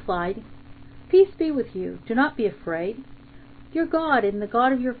 He replied, "Peace be with you. Do not be afraid. Your God and the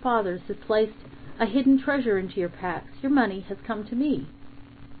God of your fathers has placed a hidden treasure into your packs. Your money has come to me."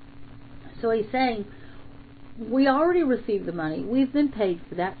 So he's saying, we already received the money. We've been paid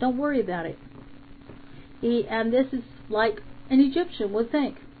for that. Don't worry about it. And this is like an Egyptian would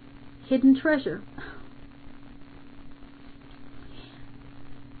think. Hidden treasure.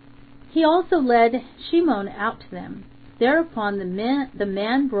 He also led Shimon out to them. Thereupon the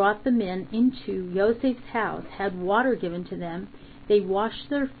man brought the men into Joseph's house, had water given to them. They washed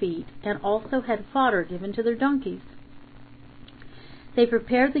their feet, and also had fodder given to their donkeys. They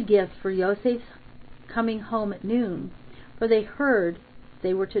prepared the gift for Joseph's coming home at noon, for they heard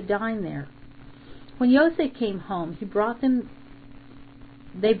they were to dine there. When Joseph came home, they brought him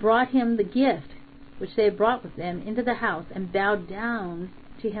the gift which they had brought with them into the house, and bowed down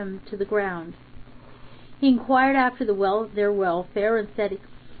to him to the ground. He inquired after their welfare, and said,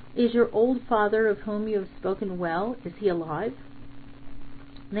 "Is your old father, of whom you have spoken well, is he alive?"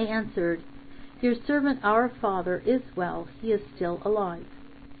 And they answered, "Your servant our father is well, he is still alive."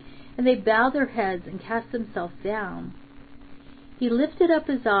 And they bowed their heads and cast themselves down. He lifted up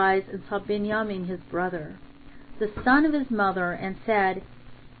his eyes and saw Benjamin his brother, the son of his mother, and said,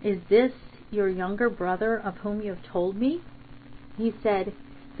 "Is this your younger brother, of whom you have told me?" He said,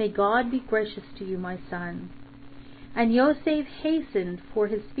 "May God be gracious to you, my son." And Joseph hastened, for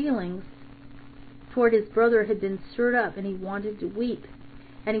his feelings toward his brother had been stirred up, and he wanted to weep.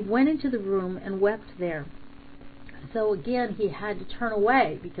 And he went into the room and wept there. So again he had to turn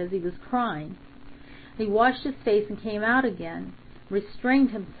away because he was crying. He washed his face and came out again,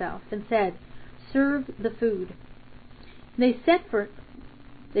 restrained himself, and said, "Serve the food." They set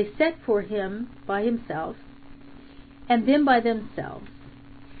for him by himself, and them by themselves,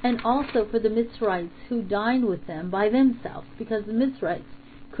 and also for the Mizrahites who dined with them by themselves, because the Mizrahites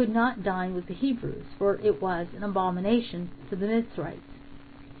could not dine with the Hebrews, for it was an abomination to the Mizrahites.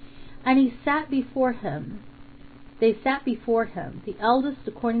 And they sat before him, the eldest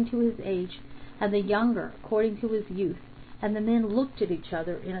according to his age, and the younger according to his youth. And the men looked at each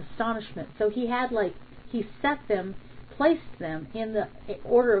other in astonishment. So he placed them in the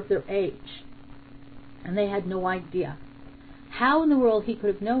order of their age. And they had no idea how in the world he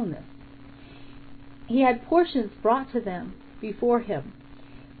could have known this. He had portions brought to them before him,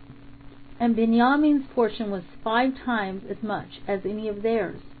 and Benjamin's portion was 5 times as much as any of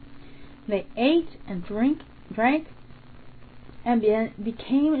theirs. They ate and drank, and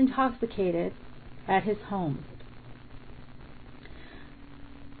became intoxicated at his home.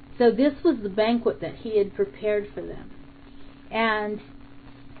 So this was the banquet that he had prepared for them. And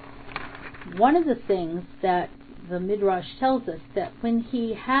one of the things that the Midrash tells us, that when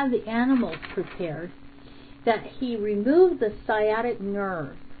he had the animals prepared, that he removed the sciatic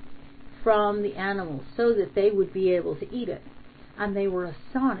nerve from the animals so that they would be able to eat it. And they were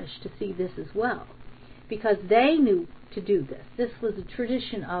astonished to see this as well, because they knew to do this. This was a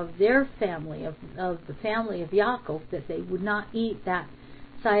tradition of their family, of the family of Yaakov, that they would not eat the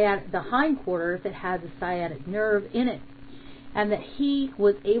hindquarter that had the sciatic nerve in it, and that he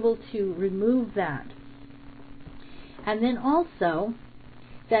was able to remove that. And then also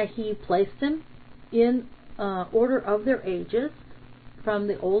that he placed them in order of their ages, from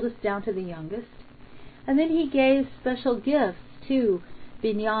the oldest down to the youngest. And then he gave special gifts to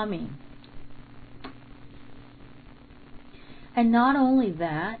Benjamin. And not only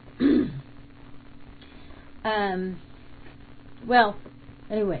that,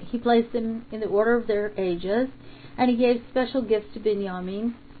 he placed them in the order of their ages, and he gave special gifts to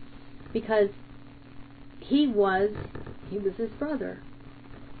Benjamin because he was his brother,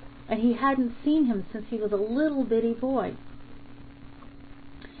 and he hadn't seen him since he was a little bitty boy.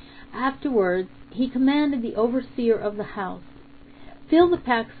 Afterwards, he commanded the overseer of the house, "Fill the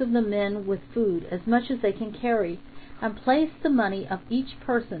packs of the men with food, as much as they can carry, and place the money of each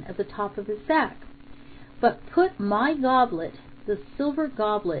person at the top of his sack. But put my goblet, the silver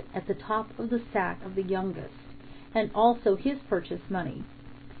goblet, at the top of the sack of the youngest, and also his purchase money."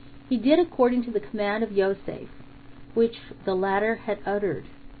 He did according to the command of Joseph, which the latter had uttered.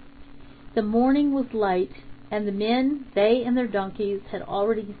 The morning was light, and the men, they and their donkeys, had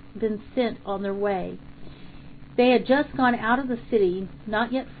already been sent on their way. They had just gone out of the city,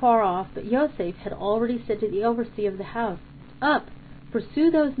 not yet far off, but Joseph had already said to the overseer of the house, "Up, pursue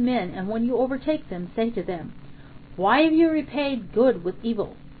those men, and when you overtake them, say to them, 'Why have you repaid good with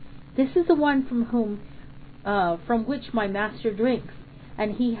evil? This is the one from which my master drinks,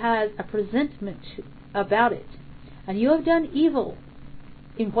 and he has a presentiment about it. and you have done evil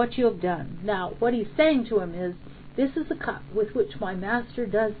in what you have done. Now, what he's saying to him is, this is the cup with which my master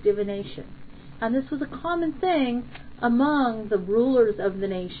does divination. And this was a common thing among the rulers of the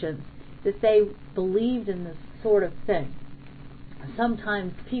nations, that they believed in this sort of thing.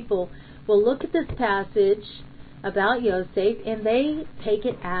 Sometimes people will look at this passage about Yosef and they take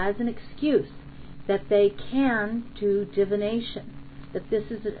it as an excuse that they can do divination, that this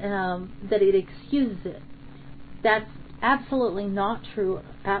is that it excuses it. That's absolutely not true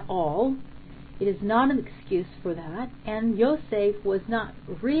at all. It is not an excuse for that, and Yosef was not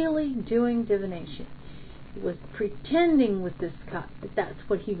really doing divination. He was pretending with this cup that that's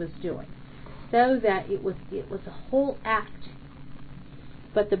what he was doing, so that it was a whole act.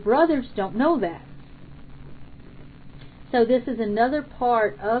 But the brothers don't know that. So this is another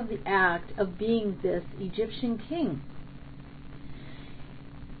part of the act of being this Egyptian king.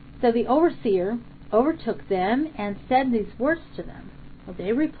 So the overseer overtook them and said these words to them. Well,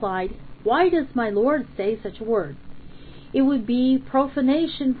 they replied, "Why does my Lord say such a word? It would be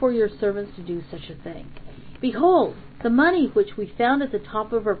profanation for your servants to do such a thing. Behold, the money which we found at the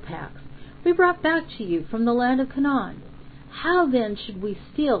top of our packs we brought back to you from the land of Canaan. How then should we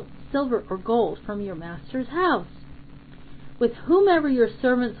steal silver or gold from your master's house? With whomever your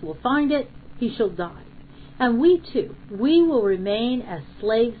servants will find it, he shall die. And we too, we will remain as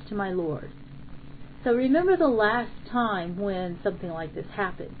slaves to my Lord." So remember the last time when something like this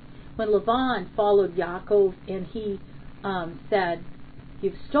happened, when Lavan followed Yaakov and he said,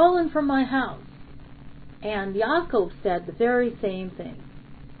 "You've stolen from my house." And Yaakov said the very same thing.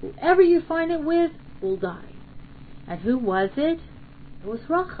 "Whoever you find it with will die." And who was it? It was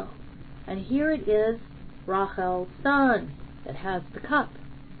Rachel. And here it is, Rachel's son, that has the cup.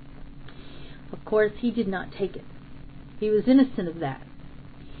 Of course, he did not take it. He was innocent of that.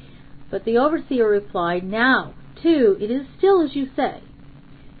 But the overseer replied, "Now, too, it is still as you say.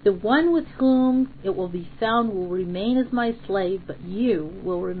 The one with whom it will be found will remain as my slave, but you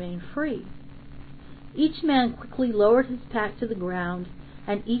will remain free." Each man quickly lowered his pack to the ground,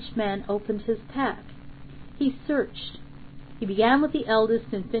 and each man opened his pack. He searched. He began with the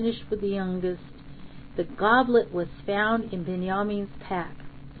eldest and finished with the youngest. The goblet was found in Benjamin's pack.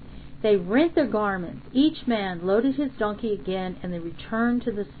 They rent their garments. Each man loaded his donkey again, and they returned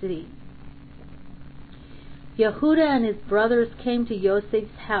to the city. Yehuda and his brothers came to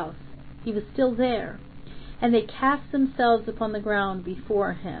Yosef's house. He was still there, and they cast themselves upon the ground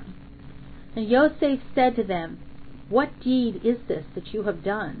before him. And Yosef said to them, "What deed is this that you have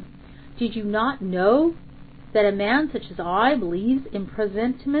done? Did you not know that a man such as I believes in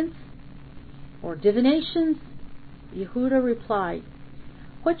presentiments or divinations?" Yehuda replied,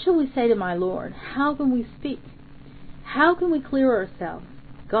 "What shall we say to my Lord? How can we speak? How can we clear ourselves?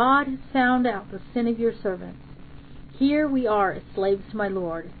 God has found out the sin of your servants. Here we are as slaves to my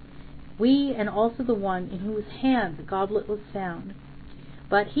Lord, we and also the one in whose hand the goblet was found."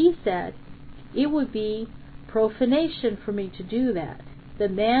 But he said, "It would be profanation for me to do that. The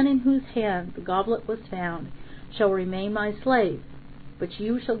man in whose hand the goblet was found shall remain my slave, but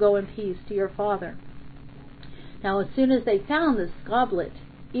you shall go in peace to your father." Now as soon as they found this goblet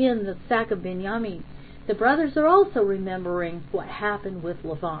in the sack of Benjamin, the brothers are also remembering what happened with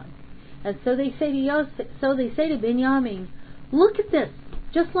Lavan. And so they say to Benjamin, "Look at this,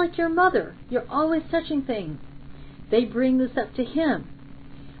 just like your mother. You're always touching things." They bring this up to him,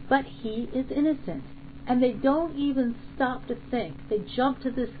 but he is innocent. And they don't even stop to think. They jump to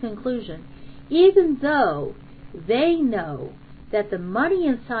this conclusion, even though they know that the money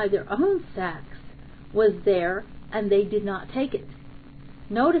inside their own sacks was there and they did not take it.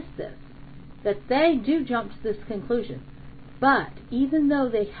 Notice this, that they do jump to this conclusion. But even though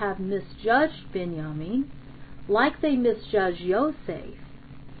they have misjudged Benjamin, like they misjudged Yosef,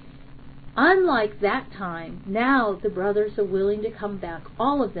 unlike that time, now the brothers are willing to come back,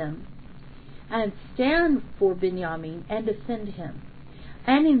 all of them, and stand for Benjamin and defend him.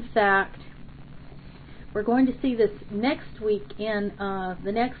 And in fact, we're going to see this next week in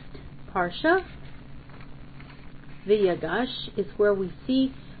the next Parsha. V'Yagash is where we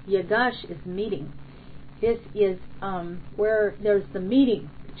see Yagash is meeting. This is where there's the meeting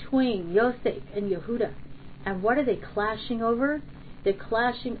between Yosef and Yehuda. And what are they clashing over? They're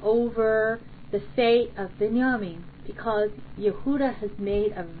clashing over the fate of Benjamin, because Yehuda has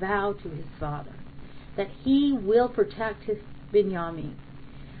made a vow to his father that he will protect his Benjamin.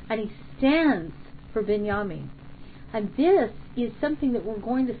 And he stands for Benjamin. And this is something that we're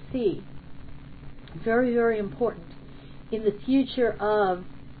going to see very, very important in the future of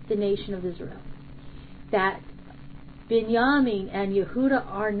the nation of Israel. That Benjamin and Yehuda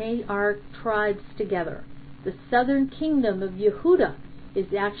are tribes together. The southern kingdom of Yehuda is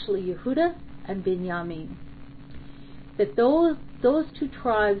actually Yehuda and Binyamin. That those two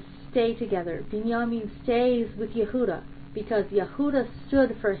tribes stay together. Binyamin stays with Yehuda because Yehuda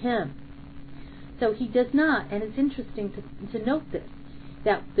stood for him. So he does not, and it's interesting to note this,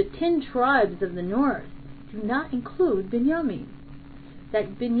 that the 10 tribes of the north do not include Binyamin.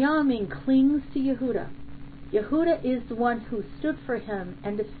 That Binyamin clings to Yehuda. Yehuda is the one who stood for him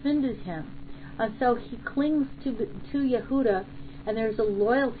and defended him. And so he clings to Yehuda, and there's a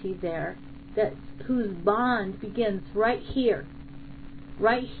loyalty there whose bond begins right here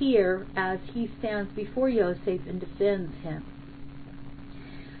as he stands before Yosef and defends him.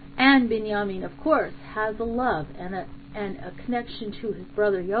 And Binyamin, of course, has a love and a connection to his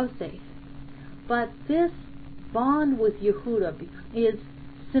brother Yosef. But this bond with Yehuda is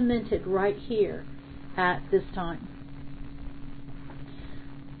cemented right here at this time.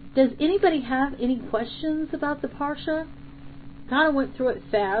 Does anybody have any questions about the Parsha? Kind of went through it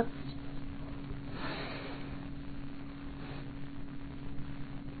fast.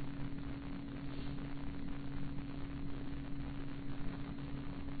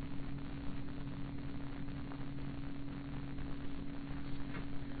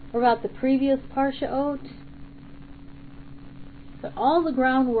 Or about the previous Parshaot? But all the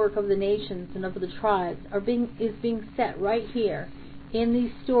groundwork of the nations and of the tribes is being set right here in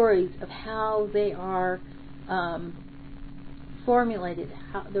these stories of how they are formulated,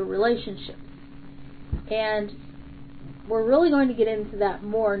 the relationships. And we're really going to get into that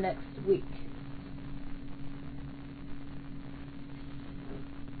more next week.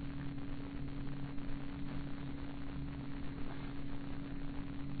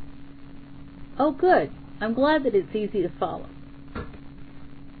 Oh, good. I'm glad that it's easy to follow.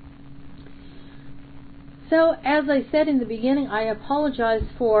 So, as I said in the beginning, I apologize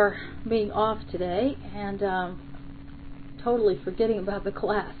for being off today and totally forgetting about the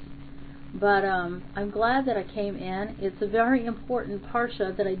class. But I'm glad that I came in. It's a very important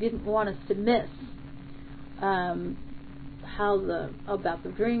Parsha that I didn't want us to miss. About the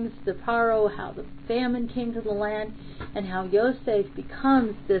dreams, the Paro, how the famine came to the land, and how Yosef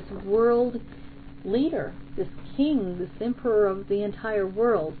becomes this world leader, this king, this emperor of the entire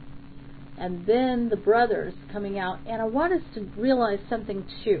world. And then the brothers coming out. And I want us to realize something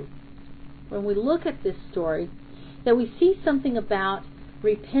too. When we look at this story, that we see something about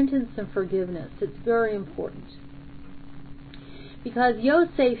repentance and forgiveness. It's very important. Because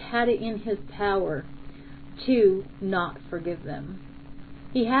Yosef had it in his power to not forgive them.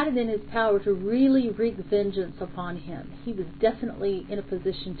 He had it in his power to really wreak vengeance upon him. He was definitely in a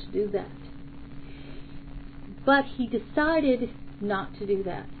position to do that. But he decided not to do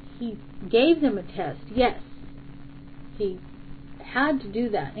that. He gave them a test, yes. He had to do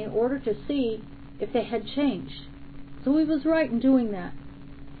that in order to see if they had changed. So he was right in doing that.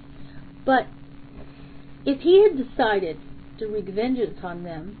 But if he had decided to wreak vengeance on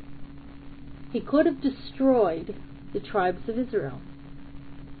them, he could have destroyed the tribes of Israel.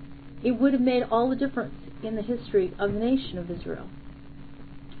 It would have made all the difference in the history of the nation of Israel.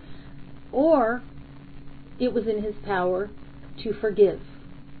 Or it was in his power to forgive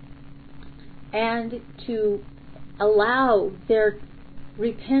and to allow their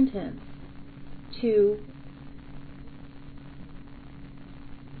repentance to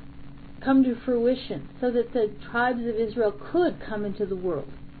come to fruition so that the tribes of Israel could come into the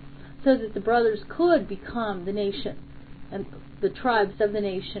world, so that the brothers could become the nation and the tribes of the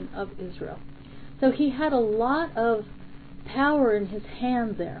nation of Israel. So he had a lot of power in his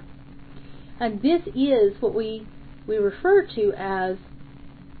hand there. And this is what we refer to as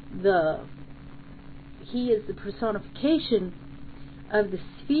he is the personification of the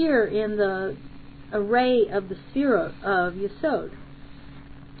sphere in the array of the sphere of Yesod.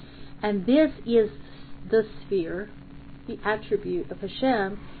 And this is the sphere, the attribute of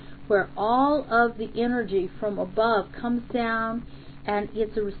Hashem, where all of the energy from above comes down, and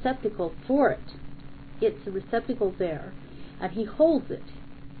it's a receptacle for it. It's a receptacle there, and he holds it.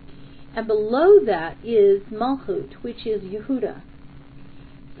 And below that is Malchut, which is Yehuda.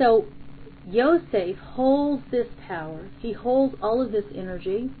 So Yosef holds this power. He holds all of this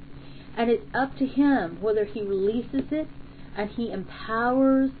energy, and it's up to him whether he releases it and he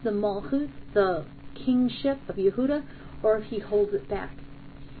empowers the Malchut, the kingship of Yehuda, or if he holds it back.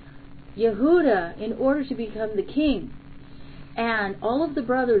 Yehuda, in order to become the king, and all of the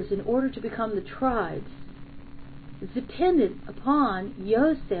brothers, in order to become the tribes, is dependent upon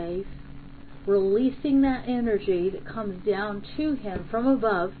Yosef releasing that energy that comes down to him from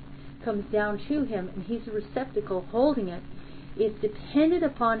above, comes down to him, and he's a receptacle holding it. It's dependent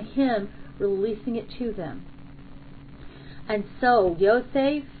upon him releasing it to them. And so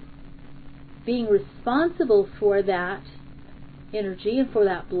Yosef, being responsible for that energy and for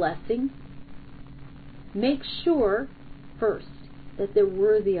that blessing, makes sure first that they're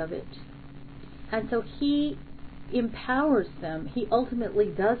worthy of it. And so he empowers them. He ultimately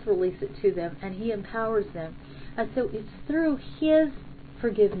does release it to them, and he empowers them. And so it's through his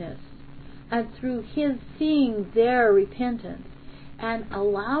forgiveness and through his seeing their repentance and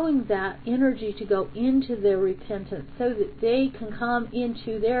allowing that energy to go into their repentance so that they can come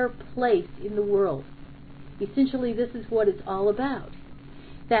into their place in the world. Essentially, this is what it's all about.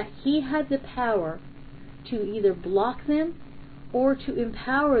 That he had the power to either block them or to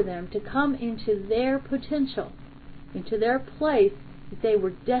empower them to come into their potential, into their place that they were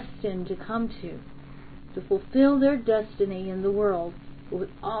destined to come to fulfill their destiny in the world. It was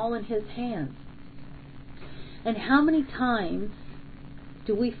all in his hands. And how many times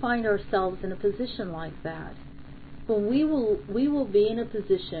do we find ourselves in a position like that? When we will be in a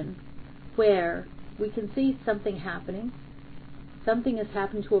position where we can see something happening, something has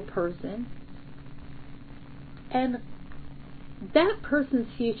happened to a person, and that person's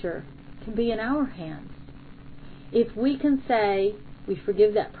future can be in our hands. If we can say we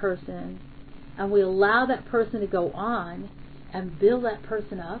forgive that person and we allow that person to go on and build that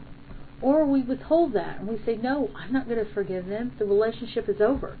person up, or we withhold that and we say, no, I'm not going to forgive them, the relationship is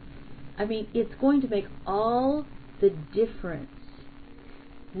over. I mean, it's going to make all the difference.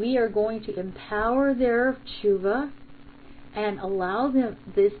 We are going to empower their tshuva and allow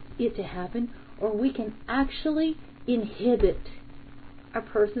it to happen, or we can actually inhibit a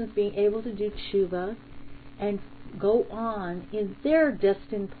person's being able to do tshuva and go on in their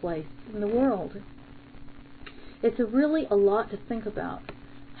destined place in the world. It's really a lot to think about,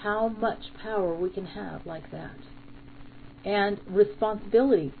 how much power we can have like that, and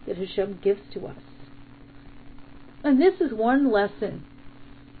responsibility that Hashem gives to us. And this is one lesson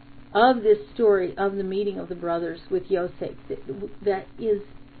of this story of the meeting of the brothers with Yosef that is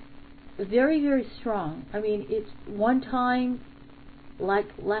very, very strong. I mean, it's one time, like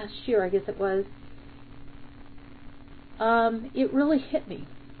last year, I guess it was, it really hit me.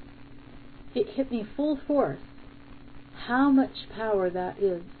 It hit me full force how much power that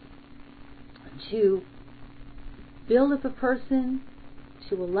is to build up a person,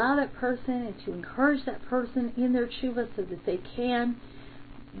 to allow that person and to encourage that person in their tshuva so that they can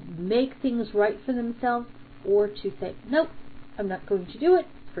make things right for themselves, or to say, nope, I'm not going to do it,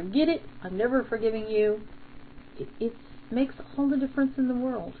 forget it, I'm never forgiving you. It makes all the difference in the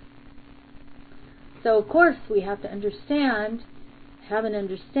world. So of course we have to have an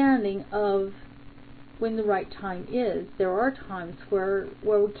understanding of when the right time is. There are times where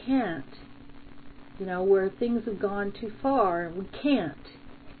we can't, where things have gone too far and we can't.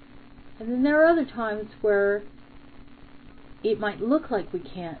 And then there are other times where it might look like we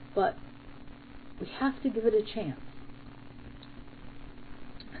can't, but we have to give it a chance.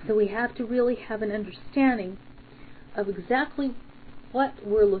 So we have to really have an understanding of exactly what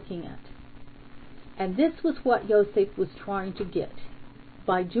we're looking at. And this was what Yosef was trying to get.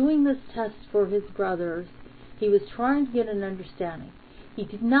 By doing this test for his brothers, he was trying to get an understanding. He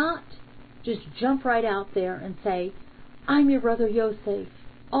did not just jump right out there and say, I'm your brother Yosef,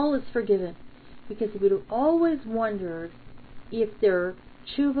 all is forgiven. Because he would have always wondered if their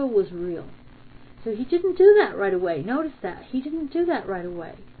tshuva was real. So he didn't do that right away. Notice that. He didn't do that right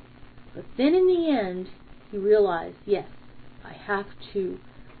away. But then in the end, he realized, yes, I have to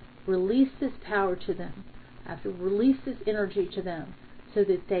release this power to them. I have to release this energy to them so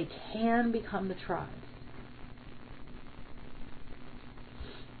that they can become the tribes.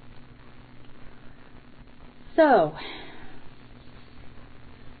 So,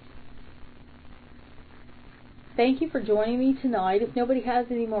 thank you for joining me tonight. If nobody has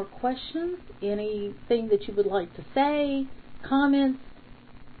any more questions, anything that you would like to say, comments,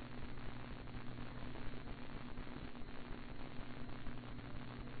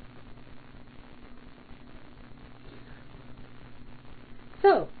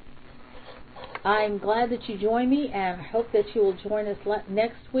 so I'm glad that you joined me, and I hope that you will join us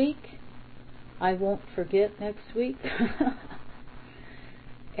next week. I won't forget next week.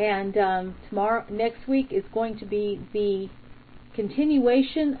 And next week is going to be the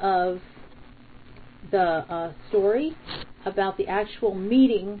continuation of the story about the actual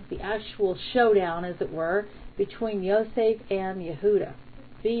meeting, the actual showdown, as it were, between Yosef and Yehuda.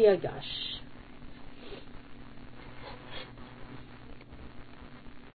 V'Yagash.